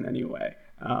hardware in any way.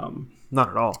 Not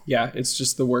at all. Yeah, it's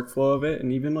just the workflow of it,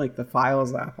 and even like the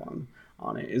Files app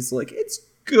on it is like, it's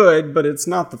good, but it's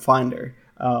not the Finder.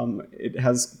 It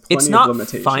has plenty of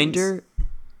limitations. It's not Finder.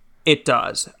 It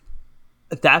does.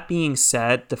 That being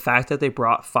said, the fact that they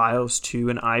brought Files to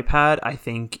an iPad, I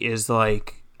think, is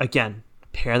like, again,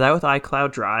 pair that with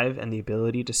iCloud Drive and the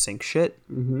ability to sync shit.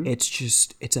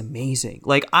 It's amazing.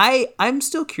 Like, I'm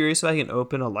still curious if I can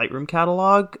open a Lightroom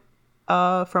catalog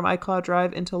from iCloud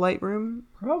Drive into Lightroom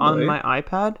on my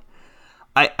iPad.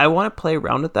 I want to play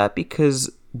around with that because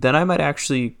then I might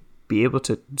actually be able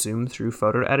to zoom through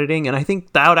photo editing, and I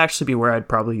think that would actually be where I'd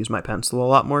probably use my pencil a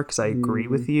lot more because I agree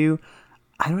with you.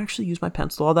 I don't actually use my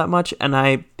pencil all that much, and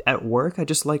at work I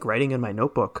just like writing in my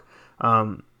notebook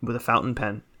with a fountain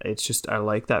pen. It's just, I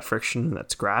like that friction and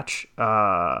that scratch.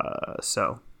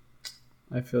 So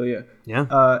I feel you.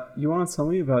 Yeah. You want to tell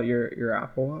me about your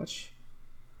Apple Watch?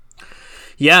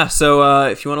 Yeah, so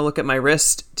if you want to look at my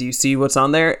wrist, do you see what's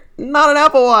on there? Not an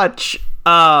Apple Watch.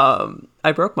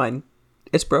 I broke mine.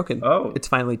 It's broken. Oh. It's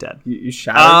finally dead. You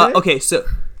shattered it? Okay, so...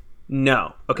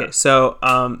 No. Okay, so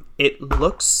it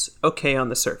looks okay on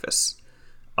the surface.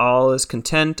 All is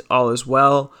content. All is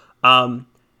well.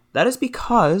 That is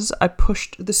because I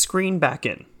pushed the screen back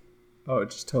in. Oh,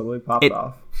 it just totally popped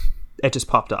off. It just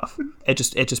popped off. It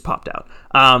just popped out.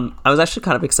 I was actually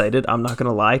kind of excited. I'm not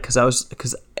gonna lie,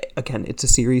 because again, it's a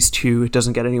Series 2. It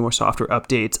doesn't get any more software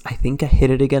updates. I think I hit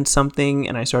it against something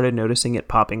and I started noticing it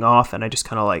popping off, and I just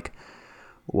kind of like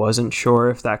wasn't sure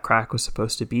if that crack was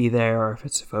supposed to be there or if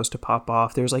it's supposed to pop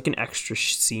off. There's like an extra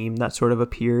seam that sort of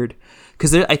appeared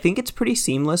because I think it's pretty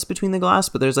seamless between the glass,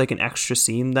 but there's like an extra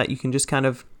seam that you can just kind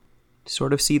of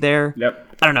sort of see there.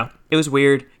 Yep. I don't know. It was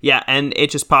weird. Yeah, and it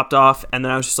just popped off, and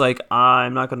then I was just like,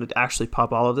 I'm not going to actually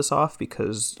pop all of this off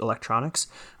because electronics.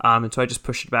 And so I just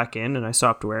pushed it back in, and I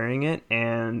stopped wearing it,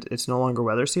 and it's no longer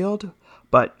weather sealed.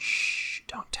 But shh,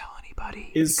 don't tell anybody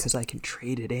because I can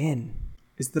trade it in.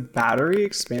 Is the battery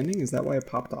expanding? Is that why it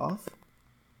popped off?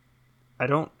 I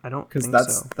don't Because think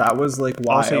so. That was like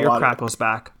why. Also, your crackle's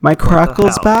back. My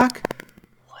crackle's back?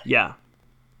 Yeah.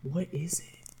 What is it?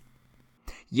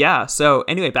 Yeah, so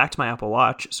anyway, back to my Apple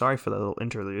Watch. Sorry for the little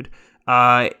interlude.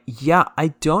 Yeah,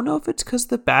 I don't know if it's because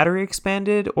the battery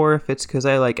expanded or if it's because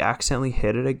I like accidentally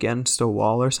hit it against a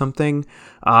wall or something.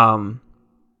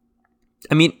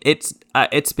 I mean, it's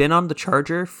been on the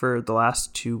charger for the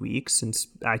last 2 weeks since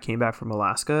I came back from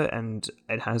Alaska, and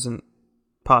it hasn't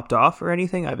popped off or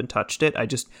anything. I haven't touched it. I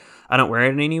don't wear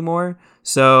it anymore.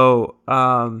 So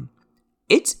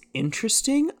it's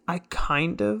interesting. I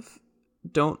kind of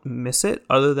don't miss it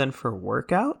other than for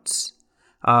workouts.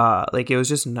 Like it was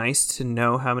just nice to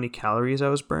know how many calories I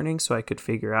was burning so I could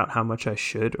figure out how much I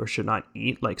should or should not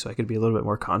eat, like so I could be a little bit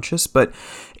more conscious. But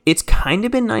it's kind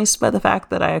of been nice by the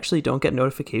fact that I actually don't get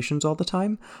notifications all the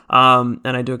time,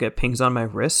 and I don't get pings on my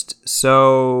wrist.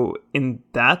 So in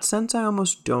that sense, I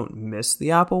almost don't miss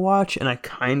the Apple Watch, and I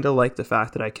kind of like the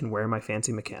fact that I can wear my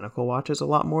fancy mechanical watches a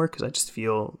lot more because I just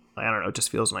feel, I don't know, it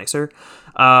just feels nicer.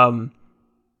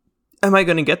 Am I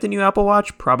going to get the new Apple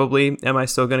Watch? Probably. Am I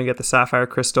still going to get the Sapphire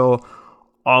Crystal?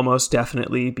 Almost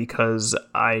definitely, because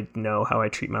I know how I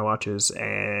treat my watches,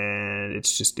 and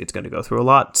it's going to go through a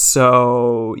lot.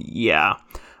 So yeah,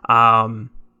 I'll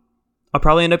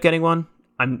probably end up getting one.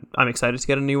 I'm excited to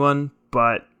get a new one,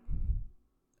 but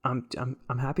I'm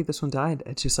happy this one died.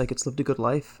 It's just like it's lived a good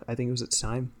life. I think it was its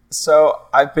time. So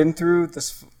I've been through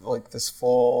this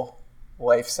full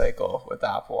life cycle with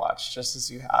the Apple Watch, just as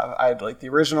you have. I had like the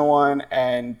original one,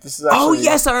 and this is actually, oh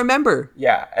yes, I remember.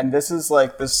 Yeah, and this is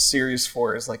like this Series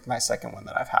 4 is like my second one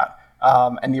that I've had.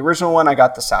 And the original one, I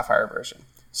got the Sapphire version.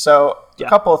 So a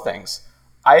couple of things.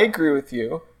 I agree with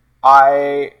you.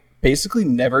 I basically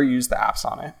never use the apps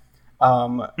on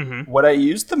it. What I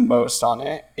use the most on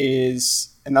it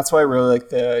is, and that's why I really like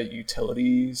the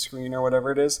utility screen or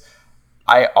whatever it is,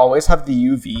 I always have the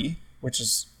UV, which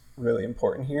is really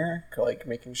important here, like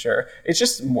making sure it's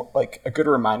just more like a good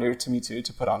reminder to me too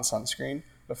to put on sunscreen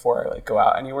before I like go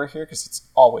out anywhere here, because it's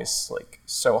always like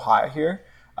so high here.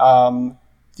 The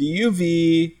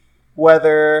UV,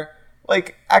 weather,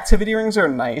 like activity rings are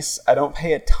nice. I don't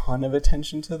pay a ton of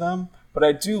attention to them, but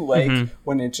I do like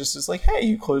when it just is like, hey,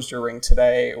 you closed your ring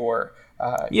today, or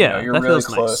you're really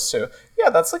close. Nice. So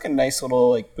yeah, that's like a nice little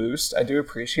like boost. I do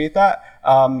appreciate that.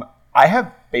 I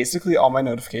have basically all my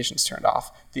notifications turned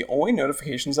off. The only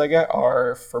notifications I get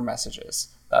are for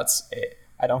messages. That's it.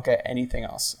 I don't get anything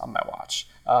else on my watch.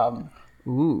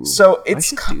 So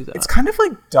it's kind of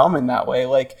like dumb in that way.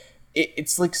 Like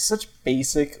it's like such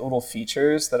basic little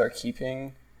features that are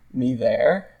keeping me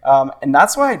there. And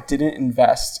that's why I didn't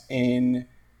invest in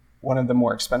one of the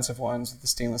more expensive ones with the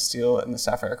stainless steel and the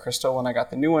Sapphire Crystal when I got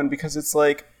the new one, because it's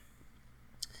like,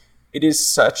 it is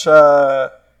such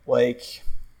a like,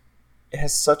 it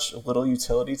has such little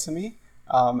utility to me.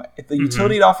 The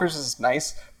utility it offers is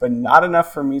nice, but not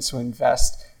enough for me to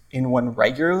invest in one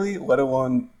regularly, let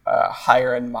alone a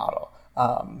higher end model.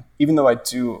 Even though I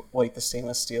do like the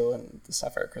stainless steel and the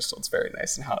Sapphire Crystal, it's very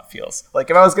nice in how it feels. Like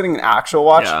if I was getting an actual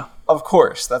watch, of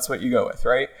course, that's what you go with,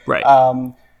 right? Right.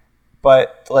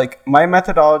 But like my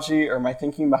methodology or my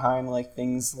thinking behind like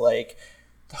things like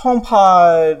the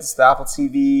HomePods, the Apple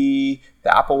TV,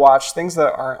 the Apple Watch, things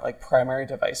that aren't like primary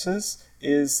devices,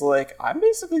 is like I'm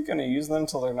basically going to use them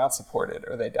until they're not supported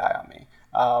or they die on me.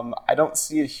 I don't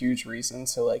see a huge reason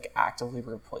to like actively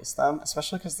replace them,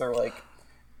 especially because they're like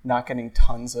not getting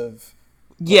tons of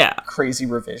crazy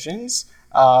revisions.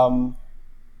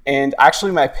 And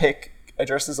actually my pick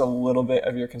addresses a little bit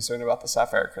of your concern about the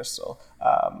Sapphire Crystal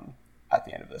at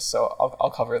the end of this, so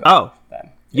I'll cover that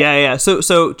then. Yeah.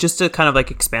 So just to kind of like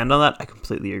expand on that, I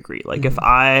completely agree. Like if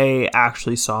I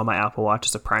actually saw my Apple Watch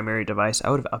as a primary device, I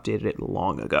would have updated it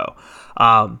long ago.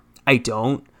 I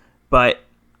don't, but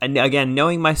again,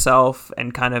 knowing myself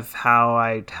and kind of how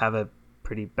I have a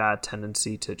pretty bad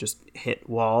tendency to just hit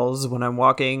walls when I'm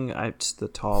walking, it's the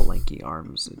tall, lanky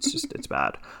arms. It's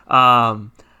bad.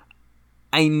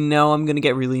 I know I'm going to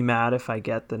get really mad if I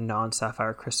get the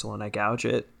non-Sapphire Crystal and I gouge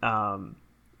it.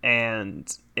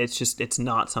 and it's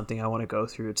not something I want to go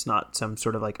through. It's not some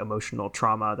sort of like emotional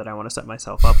trauma that I want to set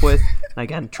myself up with.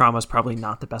 Again, trauma is probably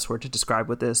not the best word to describe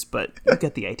with this, but you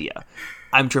get the idea.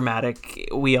 I'm dramatic.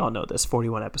 We all know this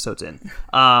 41 episodes in.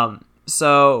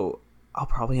 So I'll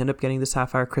probably end up getting the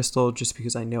sapphire crystal just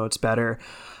because I know it's better.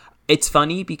 It's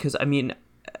funny because, I mean,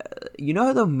 you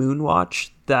know the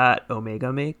Moonwatch that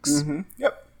Omega makes? Mm-hmm.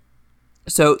 Yep.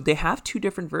 So they have two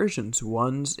different versions.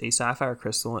 One's a sapphire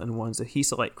crystal and one's a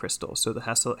Hesalite crystal. So the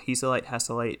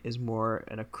Hesalite is more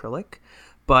an acrylic,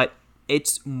 but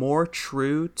it's more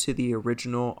true to the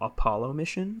original Apollo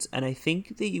missions. And I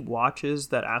think the watches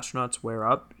that astronauts wear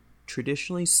up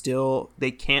traditionally still,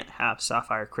 they can't have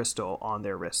sapphire crystal on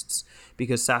their wrists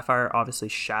because sapphire obviously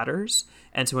shatters,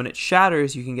 and so when it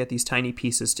shatters you can get these tiny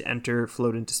pieces to enter,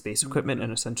 float into space equipment,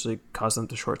 and essentially cause them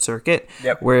to short circuit.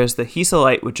 Whereas the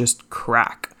Hesalite would just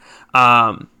crack.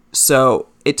 So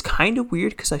it's kind of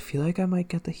weird because I feel like I might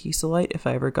get the Hesalite if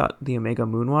I ever got the Omega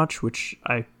Moonwatch, which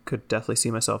I could definitely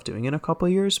see myself doing in a couple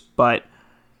of years, but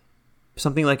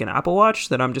something like an Apple Watch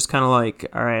that I'm just kind of like,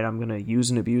 all right, I'm going to use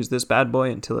and abuse this bad boy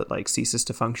until it like ceases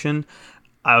to function.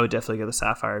 I would definitely get the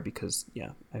sapphire because,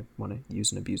 yeah, I want to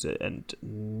use and abuse it and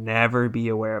never be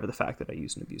aware of the fact that I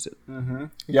use and abuse it. Mm-hmm.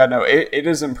 Yeah, no, it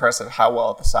is impressive how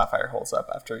well the sapphire holds up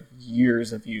after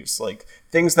years of use. Like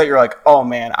things that you're like, oh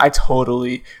man, I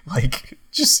totally like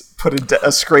just put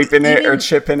a scrape in it or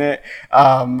chip in it.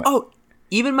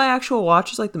 Even my actual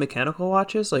watches, like the mechanical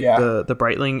watches, like the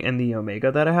Breitling and the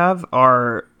Omega that I have,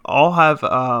 all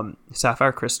have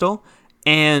sapphire crystal.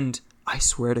 And I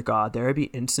swear to God, there would be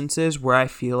instances where I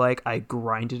feel like I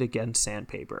grinded against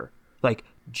sandpaper. Like,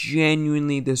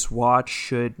 genuinely, this watch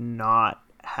should not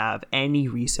have any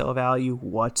resale value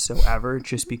whatsoever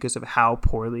just because of how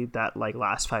poorly that like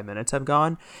last 5 minutes have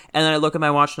gone. And then I look at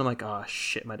my watch and I'm like, oh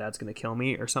shit, my dad's going to kill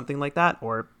me or something like that.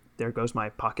 Or there goes my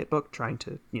pocketbook trying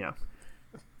to,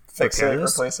 fix it,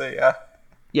 replace it,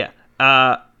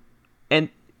 yeah. And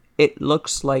it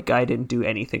looks like I didn't do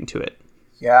anything to it.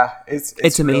 Yeah, it's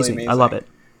amazing. Really amazing. I love it.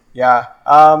 Yeah.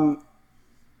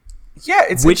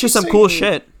 It's which is some cool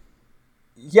shit.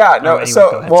 Yeah, no. Anyway,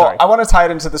 so, ahead, well, sorry. I want to tie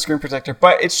it into the screen protector,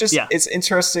 but it's just it's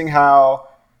interesting how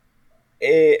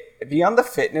it beyond the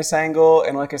fitness angle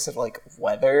and like I said, like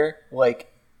weather,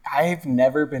 like I've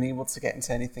never been able to get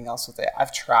into anything else with it.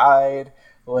 I've tried,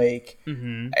 like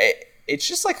it's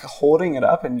just like holding it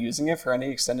up and using it for any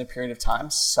extended period of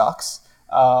time sucks.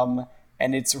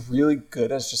 And it's really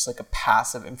good as just like a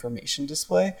passive information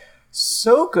display.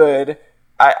 So good.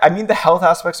 I mean, the health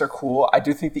aspects are cool. I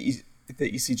do think the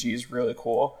ECG is really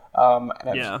cool. And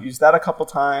I've used that a couple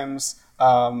times.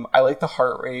 I like the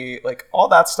heart rate, like all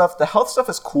that stuff. The health stuff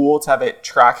is cool to have it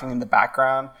tracking in the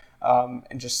background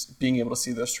and just being able to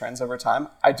see those trends over time.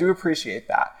 I do appreciate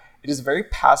that. It is a very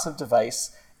passive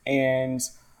device, and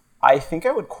I think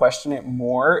I would question it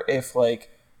more if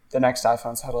like the next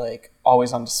iPhones had like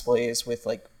always on displays with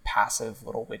like passive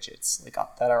little widgets like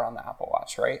that are on the Apple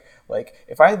Watch, right? Like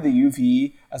if I had the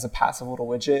UV as a passive little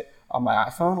widget on my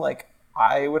iPhone, like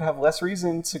I would have less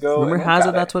reason to go. Rumor has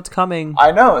it that's what's coming.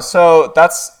 I know. So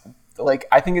that's like,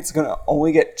 I think it's going to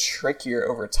only get trickier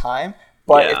over time.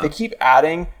 But if they keep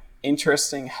adding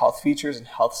interesting health features and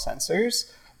health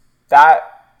sensors, that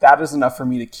is enough for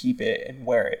me to keep it and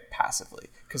wear it passively.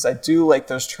 Because I do like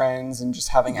those trends and just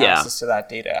having access to that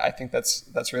data. I think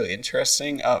that's really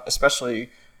interesting, especially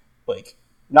like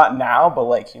not now, but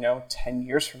like, 10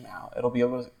 years from now, it'll be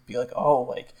able to be like, oh,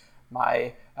 like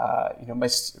my, my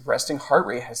resting heart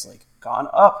rate has like gone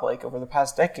up like over the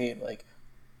past decade. Like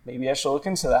maybe I should look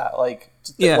into that. Like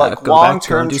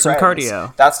long-term do some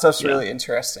cardio. That stuff's really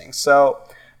interesting. So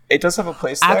it does have a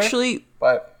place there. Actually,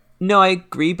 but no, I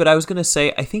agree, but I was going to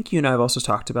say, I think you and I have also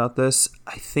talked about this.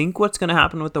 I think what's going to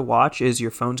happen with the watch is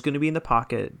your phone's going to be in the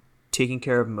pocket, taking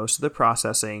care of most of the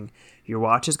processing. Your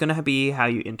watch is going to be how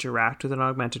you interact with an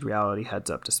augmented reality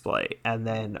heads-up display, and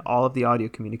then all of the audio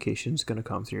communication is going to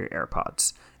come through your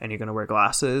AirPods, and you're going to wear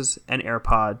glasses and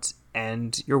AirPods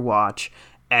and your watch,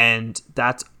 and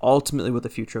that's ultimately what the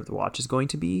future of the watch is going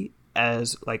to be,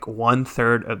 as like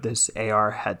 1/3 of this AR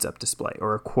heads-up display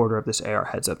or 1/4 of this AR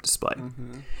heads-up display.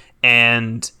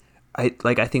 And I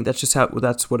think that's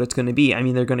what it's going to be. I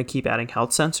mean, they're going to keep adding health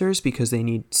sensors because they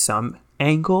need some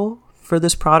angle for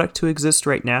this product to exist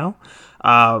right now.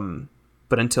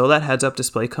 But until that heads-up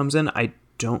display comes in, I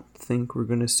don't think we're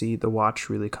going to see the watch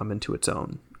really come into its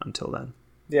own until then.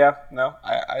 Yeah, no,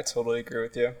 I totally agree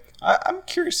with you. I'm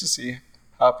curious to see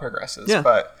how it progresses,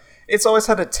 but it's always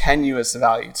had a tenuous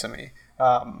value to me.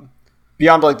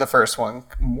 beyond like the first one,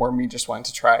 more me just wanting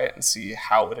to try it and see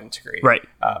how it would integrate. Right.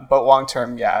 But long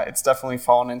term, yeah, it's definitely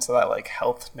fallen into that like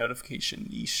health notification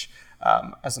niche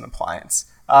as an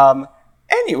appliance.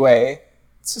 Anyway,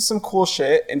 this is some cool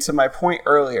shit. And to my point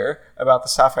earlier about the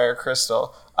sapphire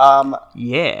crystal.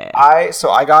 Yeah.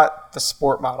 I got the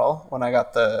sport model when I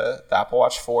got the Apple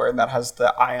Watch 4, and that has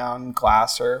the ion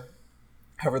glass, or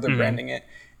however they're branding it.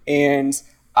 And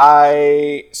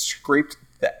I scraped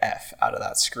the F out of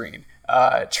that screen,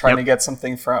 trying to get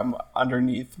something from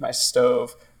underneath my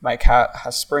stove. My cat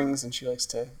has springs, and she likes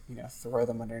to, throw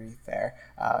them underneath there.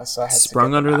 So I had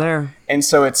sprung under there, and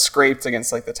so it scraped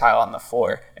against like the tile on the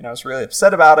floor, and I was really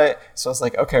upset about it. So I was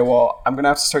like, okay, well, I'm gonna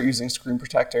have to start using screen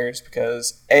protectors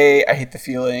because A, I hate the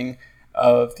feeling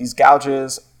of these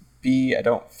gouges. B, I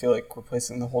don't feel like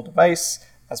replacing the whole device,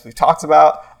 as we've talked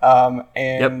about.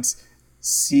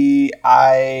 C,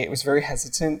 I was very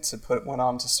hesitant to put one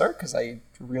on to start because I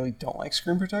really don't like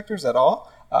screen protectors at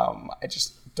all. I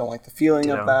just don't like the feeling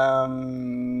of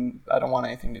them. I don't want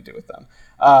anything to do with them.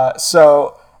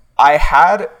 So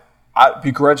I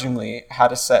begrudgingly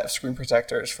had a set of screen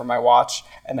protectors for my watch,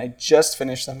 and I just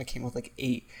finished them. It came with like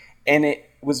 8. And it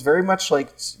was very much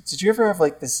like, did you ever have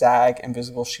like the Zag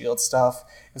Invisible Shield stuff?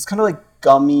 It's kind of like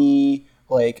gummy,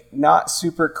 like not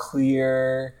super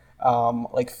clear,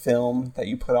 like film that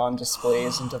you put on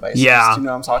displays and devices. Yeah. Do you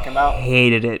know what I'm talking about?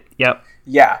 Hated it. Yep.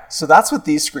 Yeah. So that's what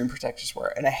these screen protectors were,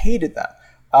 and I hated them.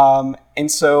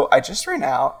 And so I just ran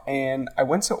out and I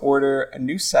went to order a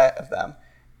new set of them.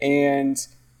 And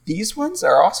these ones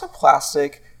are also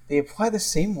plastic. They apply the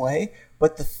same way,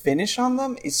 but the finish on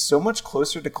them is so much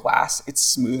closer to glass. It's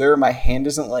smoother. My hand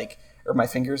isn't like, or my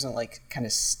finger isn't like kind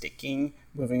of sticking,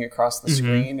 moving across the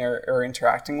screen or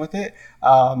interacting with it.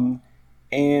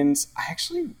 And I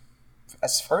actually,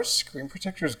 as far as screen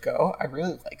protectors go, I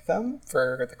really like them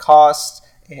for the cost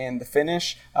and the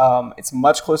finish. It's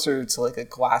much closer to like a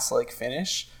glass-like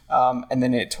finish, and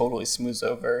then it totally smooths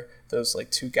over those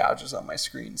like 2 gouges on my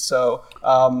screen. So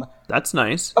that's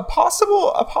nice. A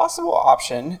possible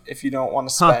option if you don't want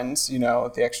to spend,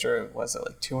 the extra, was it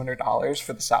like $200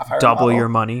 for the sapphire double model? Your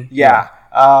money. Yeah.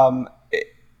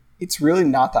 It's really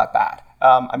not that bad.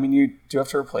 I mean, you do have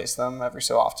to replace them every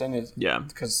so often.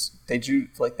 Because they do,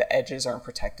 like, the edges aren't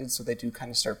protected, so they do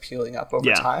kind of start peeling up over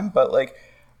time. But, like,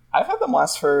 I've had them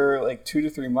last for, like, 2 to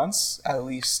 3 months at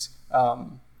least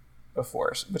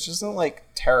before, which isn't, like,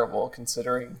 terrible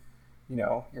considering,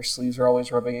 your sleeves are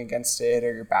always rubbing against it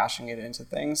or you're bashing it into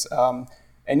things.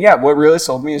 And, yeah, what really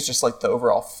sold me is just, like, the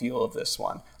overall feel of this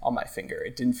one on my finger.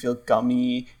 It didn't feel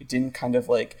gummy. It didn't kind of,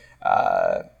 like...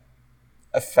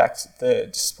 affect the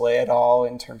display at all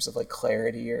in terms of like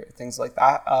clarity or things like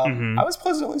that. I was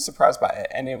pleasantly surprised by it,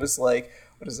 and it was like,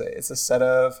 what is it? It's a set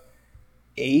of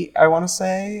 8, I want to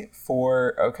say,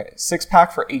 for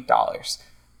 6-pack for $8.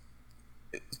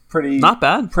 It's pretty not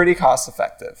bad, pretty cost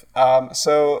effective.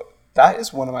 So that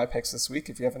is one of my picks this week.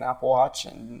 If you have an Apple Watch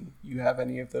and you have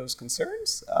any of those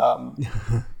concerns,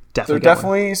 they're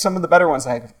definitely some of the better ones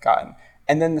I've gotten.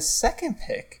 And then the second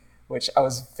pick, which I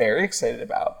was very excited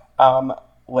about.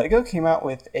 Lego came out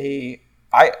with I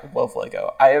love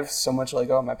Lego. I have so much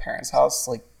Lego at my parents' house,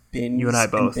 like bins you and I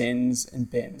both. And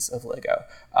bins of Lego.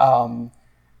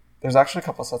 There's actually a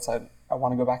couple sets I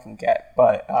want to go back and get.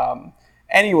 But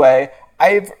anyway,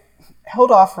 I've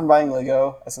held off from buying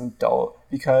Lego as an adult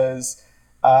because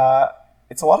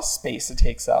it's a lot of space it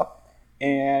takes up.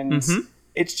 And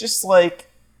it's just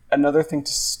like another thing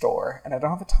to store. And I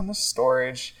don't have a ton of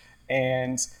storage.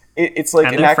 And... It's like,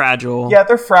 and they're fragile. Yeah,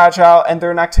 they're fragile, and they're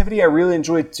an activity I really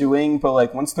enjoy doing. But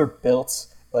like once they're built,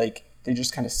 like they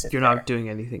just kind of sit. You're there. not doing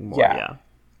anything more. Yeah.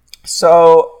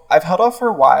 So I've held off for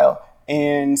a while,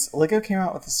 and Lego came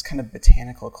out with this kind of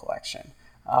botanical collection,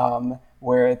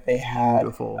 where they had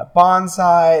a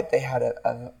bonsai, they had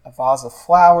a vase of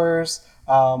flowers.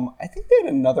 I think they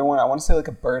had another one. I want to say like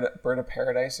a bird of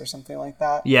paradise or something like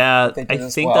that. Yeah, I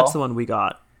think that's the one we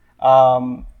got.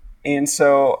 And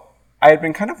so. I had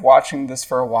been kind of watching this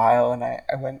for a while, and I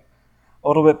went a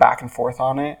little bit back and forth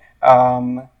on it.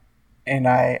 And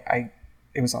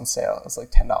it was on sale. It was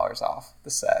like $10 off the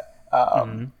set.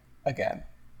 Again,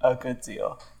 a good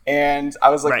deal. And I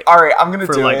was like, all right, I'm going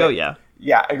to do Lego, it.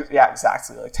 Yeah,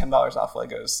 exactly. Like $10 off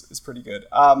Legos is pretty good.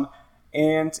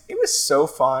 And it was so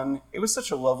fun. It was such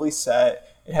a lovely set.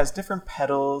 It has different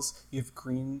petals. You have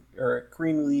green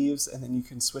leaves, and then you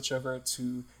can switch over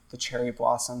to the cherry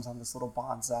blossoms on this little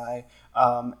bonsai.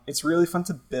 It's really fun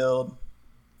to build.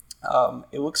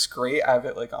 It looks great. I have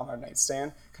it like on our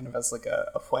nightstand, kind of as like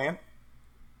a plant.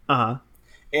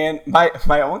 And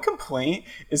my only complaint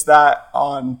is that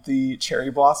on the cherry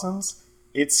blossoms,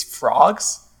 it's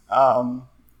frogs.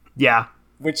 Yeah.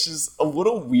 which is a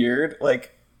little weird.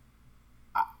 Like,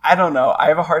 I don't know. I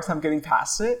have a hard time getting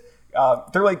past it.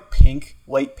 They're like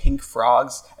light pink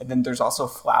frogs, and then there's also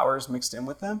flowers mixed in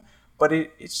with them. But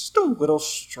it's just a little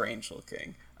strange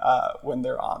looking when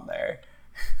they're on there.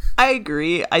 I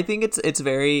agree. I think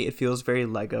it feels very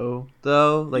Lego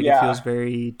though. Like it feels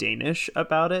very Danish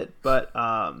about it. But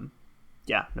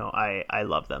yeah, no, I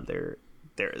love them.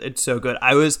 It's so good.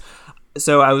 I was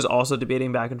also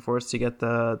debating back and forth to get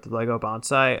the Lego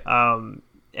bonsai.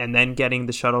 And then getting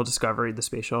the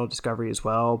Space Shuttle Discovery as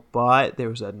well. But there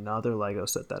was another Lego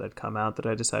set that had come out that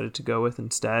I decided to go with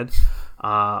instead.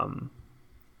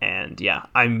 And yeah,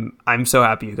 I'm so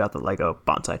happy you got the Lego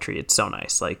bonsai tree. It's so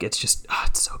nice. Like it's just,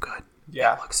 it's so good.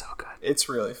 Yeah, it looks so good. It's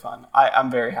really fun.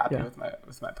 I'm very happy with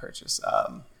my purchase.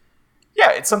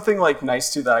 Yeah, it's something like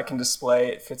nice too that I can display.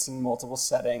 It fits in multiple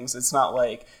settings. It's not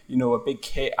like, a big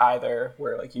kit either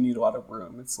where like you need a lot of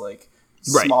room. It's like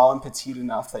small and petite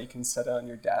enough that you can set it on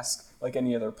your desk like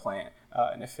any other plant,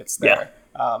 and it fits there.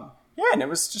 And it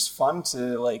was just fun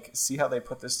to like see how they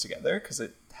put this together because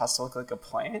it has to look like a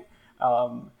plant,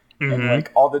 and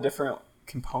like all the different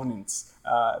components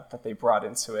that they brought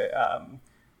into it.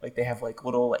 Like they have like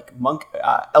little like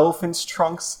elephants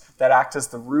trunks that act as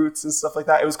the roots and stuff like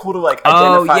that. It was cool to like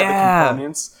identify the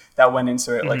components that went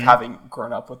into it, like having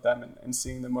grown up with them and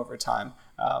seeing them over time.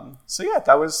 So yeah,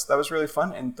 that was really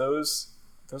fun. And those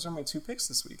are my 2 picks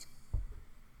this week.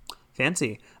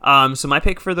 Fancy. So my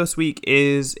pick for this week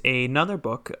is another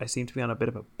book. I seem to be on a bit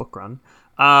of a book run.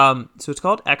 So it's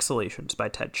called Exhalations by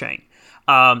Ted Chiang.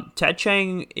 Ted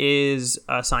Chiang is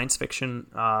a science fiction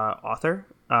author,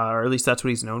 or at least that's what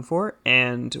he's known for.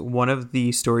 And one of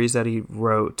the stories that he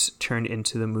wrote turned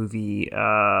into the movie.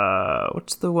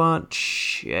 What's the one?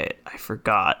 Shit, I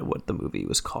forgot what the movie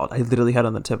was called. I literally had it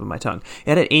on the tip of my tongue.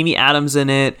 It had Amy Adams in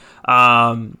it.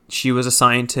 She was a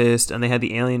scientist, and they had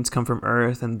the aliens come from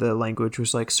Earth, and the language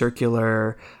was like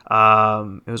circular.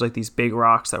 It was like these big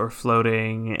rocks that were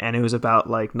floating, and it was about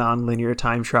like non-linear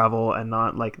time travel and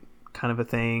not like kind of a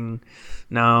thing.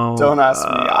 No, don't ask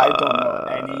me. I don't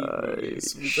know any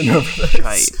movies. We've been over this.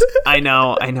 Right. I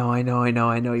know.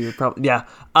 You're probably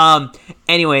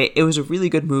anyway, it was a really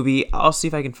good movie. I'll see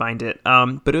if I can find it.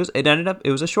 But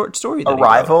it was a short story.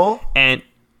 Arrival. And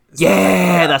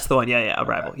that's the one. Yeah.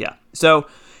 Arrival. Okay. Yeah. So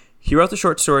he wrote the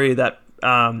short story that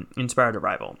inspired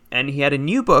Arrival, and he had a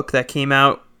new book that came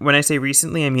out. When I say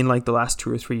recently, I mean like the last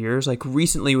 2 or 3 years, like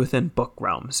recently within book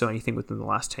realm. So anything within the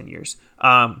last 10 years.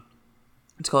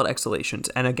 It's called Exhalations.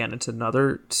 And again, it's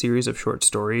another series of short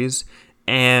stories.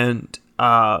 And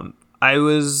I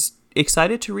was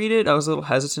excited to read it. I was a little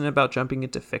hesitant about jumping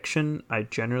into fiction. I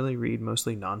generally read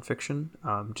mostly nonfiction,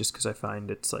 just because I find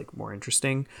it's like more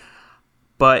interesting.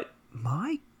 But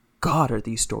my God, are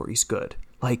these stories good.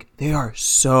 Like, they are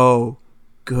so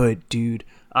good, dude.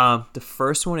 The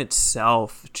first one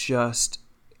itself just...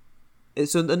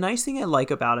 So the nice thing I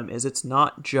like about him is it's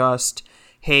not just,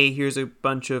 hey, here's a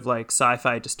bunch of like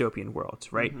sci-fi dystopian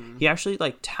worlds, right? He actually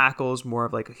like tackles more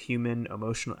of like a human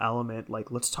emotional element. Like,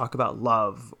 let's talk about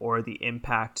love or the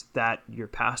impact that your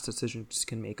past decisions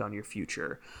can make on your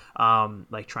future.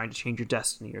 Like trying to change your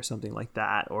destiny or something like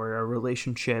that, or a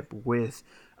relationship with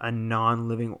a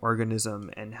non-living organism,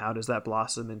 and how does that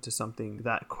blossom into something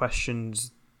that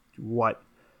questions what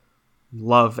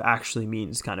love actually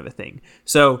means, kind of a thing.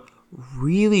 So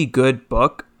really good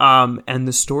book. And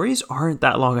the stories aren't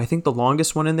that long. I think the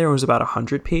longest one in there was about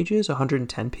 100 pages,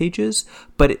 110 pages,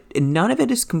 but none of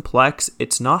it is complex.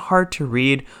 It's not hard to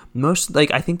read.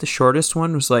 I think the shortest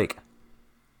one was like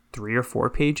 3 or 4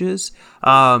 pages.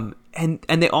 And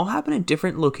they all happen in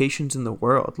different locations in the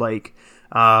world. Like,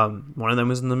 one of them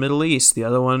was in the Middle East. The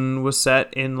other one was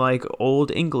set in like old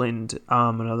England.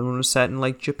 Another one was set in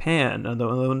like Japan.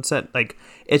 Another one set like,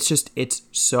 it's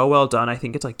so well done. I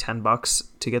think it's like $10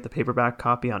 to get the paperback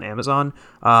copy on Amazon.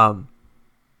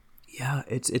 Yeah,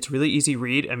 it's really easy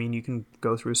read. I mean, you can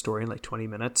go through a story in like 20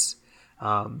 minutes.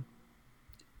 I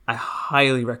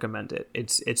highly recommend it.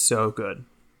 It's so good.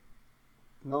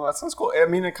 No, that sounds cool. I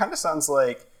mean, it kind of sounds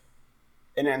like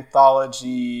an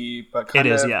anthology, but kind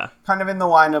of in the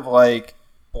line of like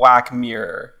Black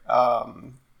Mirror.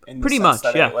 Pretty much,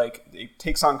 yeah. It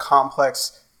takes on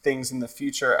complex things in the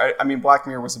future. I mean, Black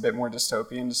Mirror was a bit more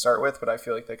dystopian to start with, but I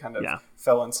feel like they kind of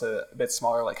fell into a bit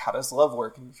smaller, like how does love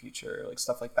work in the future, like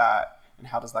stuff like that, and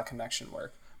how does that connection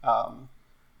work. I'm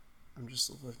just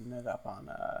looking it up on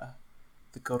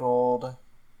the good old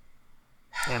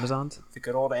Amazon,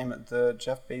 the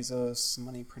Jeff Bezos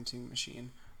money printing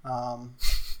machine.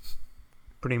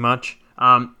 Pretty much.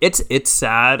 It's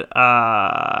sad.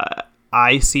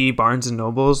 I see Barnes and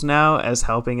Nobles now as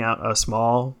helping out a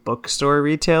small bookstore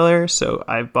retailer. So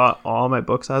I've bought all my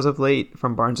books as of late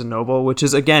from Barnes and Noble, which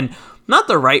is, again, not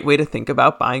the right way to think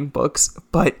about buying books,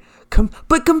 but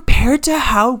compared to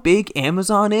how big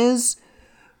Amazon is,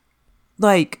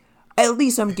 like, at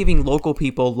least I'm giving local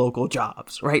people local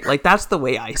jobs, right? Like, that's the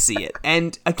way I see it.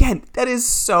 And again, that is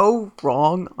so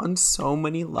wrong on so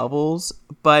many levels,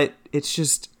 but it's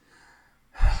just,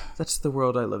 that's the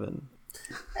world I live in.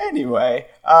 Anyway,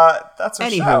 that's our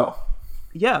show.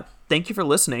 Yeah, thank you for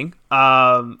listening.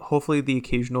 Hopefully the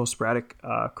occasional sporadic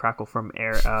crackle from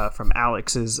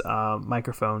Alex's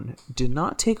microphone did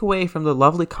not take away from the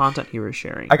lovely content he was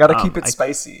sharing. I gotta keep it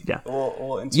spicy. Yeah. A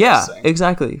little interesting. Yeah,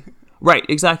 exactly. Right,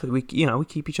 exactly. We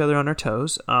keep each other on our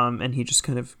toes, and he just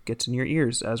kind of gets in your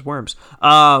ears as worms.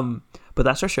 But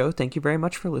that's our show. Thank you very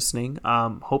much for listening.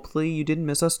 Hopefully you didn't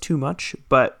miss us too much,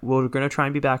 but we're going to try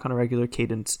and be back on a regular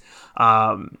cadence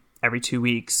every 2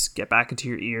 weeks, get back into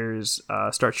your ears,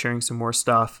 start sharing some more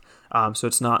stuff. So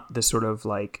it's not this sort of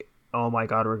like, oh my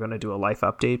God, we're going to do a life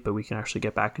update, but we can actually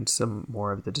get back into some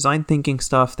more of the design thinking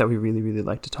stuff that we really, really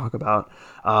like to talk about.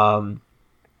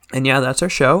 And yeah, that's our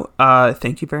show.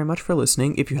 Thank you very much for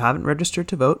listening. If you haven't registered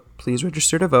to vote, please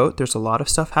register to vote. There's a lot of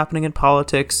stuff happening in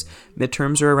politics.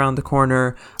 Midterms are around the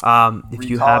corner. If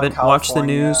you haven't watched the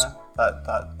news,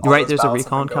 right, there's a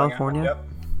recall in California.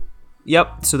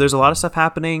 Yep. So there's a lot of stuff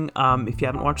happening. If you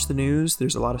haven't watched the news,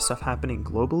 there's a lot of stuff happening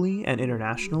globally and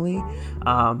internationally.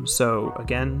 So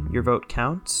again, your vote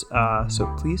counts.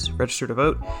 So please register to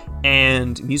vote.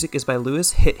 And music is by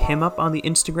Lewis. Hit him up on the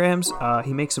Instagrams.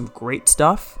 He makes some great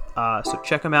stuff. So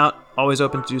check him out. Always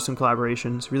open to do some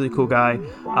collaborations. Really cool guy.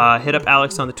 Hit up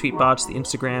Alex on the tweetbots, the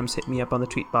Instagrams. Hit me up on the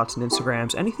tweetbots and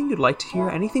Instagrams. Anything you'd like to hear,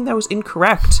 anything that was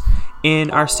incorrect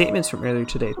in our statements from earlier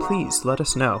today, please let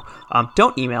us know.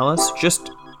 Don't email us. Just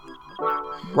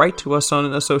write to us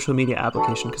on a social media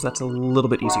application because that's a little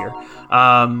bit easier.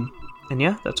 And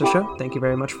yeah, that's our show. Thank you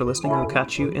very much for listening. We'll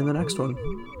catch you in the next one.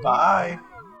 Bye.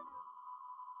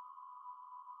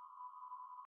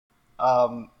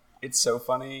 It's so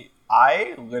funny.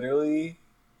 I literally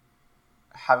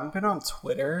haven't been on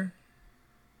Twitter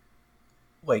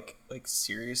like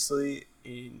seriously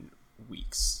in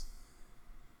weeks.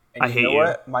 And I hate you know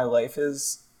what? My life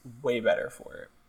is way better for it.